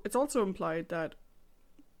it's also implied that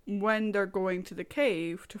when they're going to the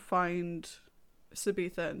cave to find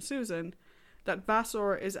Sabitha and Susan, that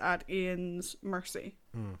Vassar is at Ian's mercy.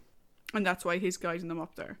 And that's why he's guiding them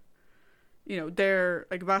up there. You know, they're,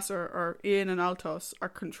 like, Vassar, or Ian and Altos are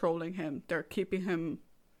controlling him. They're keeping him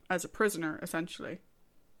as a prisoner, essentially.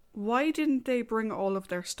 Why didn't they bring all of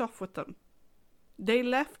their stuff with them? They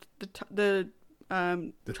left the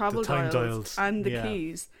travel dials and the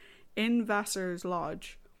keys in Vassar's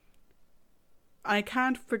lodge. I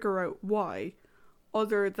can't figure out why,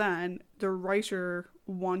 other than the writer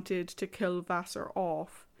wanted to kill Vassar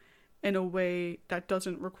off in a way that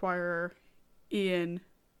doesn't require Ian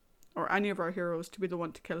or any of our heroes to be the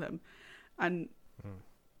one to kill him. And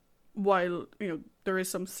while, you know, there is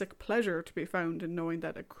some sick pleasure to be found in knowing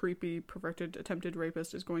that a creepy, perverted, attempted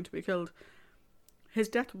rapist is going to be killed, his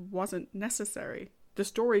death wasn't necessary. The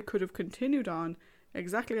story could have continued on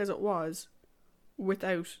exactly as it was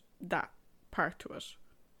without that part to it.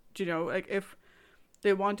 Do you know, like, if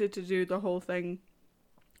they wanted to do the whole thing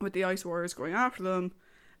with the Ice Warriors going after them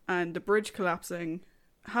and the bridge collapsing,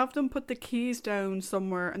 have them put the keys down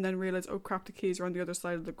somewhere and then realize, oh crap, the keys are on the other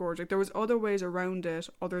side of the gorge. Like, there was other ways around it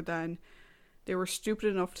other than they were stupid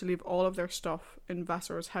enough to leave all of their stuff in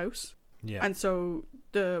Vassor's house. Yeah. And so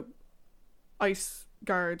the ice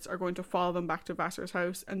guards are going to follow them back to Vassor's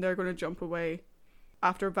house, and they're going to jump away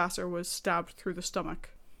after Vassor was stabbed through the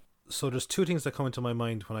stomach. So there's two things that come into my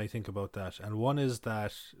mind when I think about that, and one is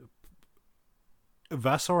that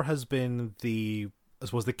Vassor has been the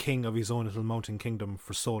king of his own little mountain kingdom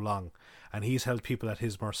for so long, and he's held people at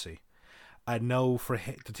his mercy. And now for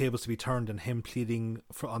the tables to be turned and him pleading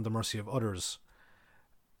on the mercy of others,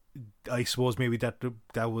 I suppose maybe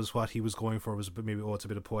that was what he was going for, was maybe, it's a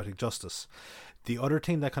bit of poetic justice. The other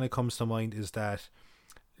thing that kind of comes to mind is that,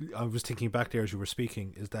 I was thinking back there as you were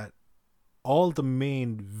speaking, is that all the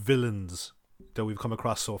main villains that we've come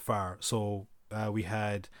across so far, so we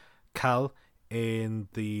had Cal in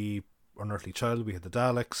the Unearthly Child, we had the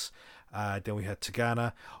Daleks, then we had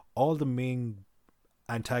Tegana. All the main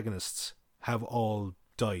antagonists have all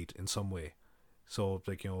died in some way. So,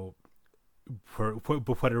 like,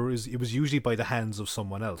 but whether it was usually by the hands of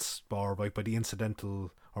someone else, or by the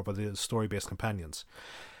incidental, or by the story-based companions.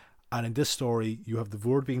 And in this story, you have the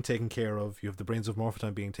Vord being taken care of, you have the Brains of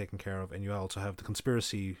Morphoton being taken care of, and you also have the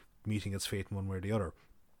conspiracy meeting its fate in one way or the other.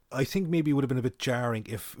 I think maybe it would have been a bit jarring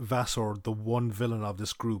if Vassor, the one villain of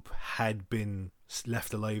this group, had been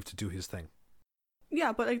left alive to do his thing.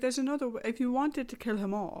 Yeah, but like, there's another way. If you wanted to kill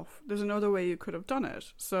him off, there's another way you could have done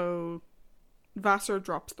it. So Vassor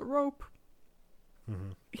drops the rope.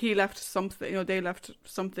 Mm-hmm. He left something, they left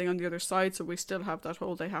something on the other side, so we still have that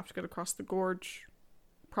whole they have to get across the gorge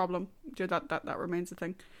problem. That remains a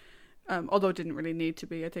thing. Although it didn't really need to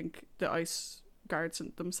be. I think the ice guards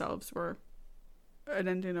themselves were an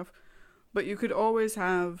end enough. But you could always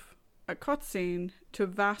have a cutscene to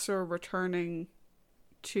Vassor returning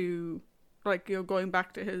to, going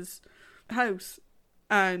back to his house,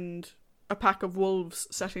 and a pack of wolves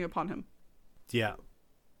setting upon him. Yeah.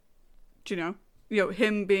 Do you know?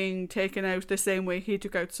 Him being taken out the same way he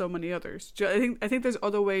took out so many others. I think there's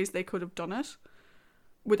other ways they could have done it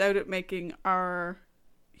without it making our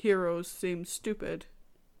heroes seem stupid,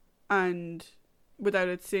 and without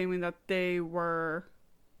it seeming that they were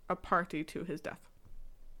a party to his death.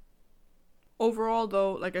 Overall,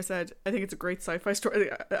 though, like I said, I think it's a great sci-fi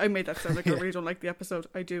story. I made that sound like I really don't like the episode.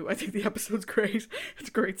 I do. I think the episode's great. It's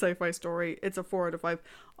a great sci-fi story. It's a 4 out of 5.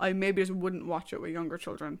 I maybe just wouldn't watch it with younger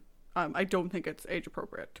children. I don't think it's age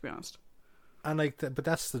appropriate, to be honest. And but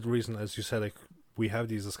that's the reason, as you said, we have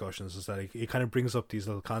these discussions, is that it kind of brings up these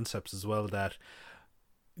little concepts as well, that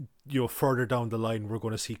further down the line we're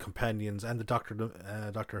going to see companions and the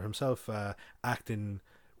doctor himself act in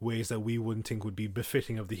ways that we wouldn't think would be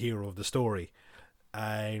befitting of the hero of the story.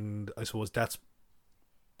 And I suppose that's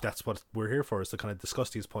what we're here for, is to kind of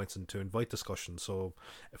discuss these points and to invite discussion. So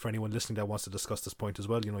for anyone listening that wants to discuss this point as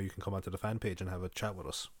well, you can come onto the fan page and have a chat with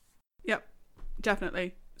us. Yep,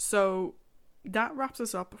 definitely. So that wraps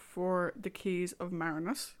us up for the Keys of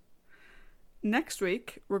Marinus. Next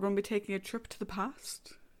week, we're going to be taking a trip to the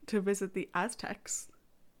past to visit the Aztecs,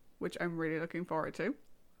 which I'm really looking forward to.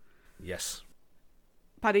 Yes.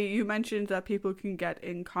 Paddy, you mentioned that people can get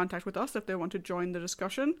in contact with us if they want to join the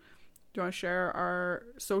discussion. Do you want to share our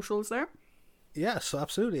socials there? Yes,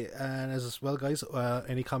 absolutely. And as well, guys,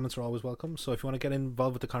 any comments are always welcome. So if you want to get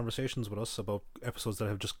involved with the conversations with us about episodes that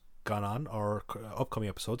have just gone on, or upcoming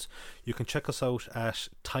episodes, you can check us out at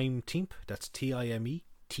Time Teamp, that's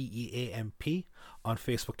TIMETEAMP, on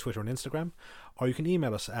Facebook, Twitter and Instagram, or you can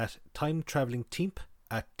email us at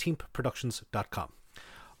timetravelingteamp@teamproductions.com.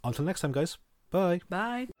 Until next time, guys, bye.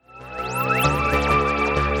 Bye.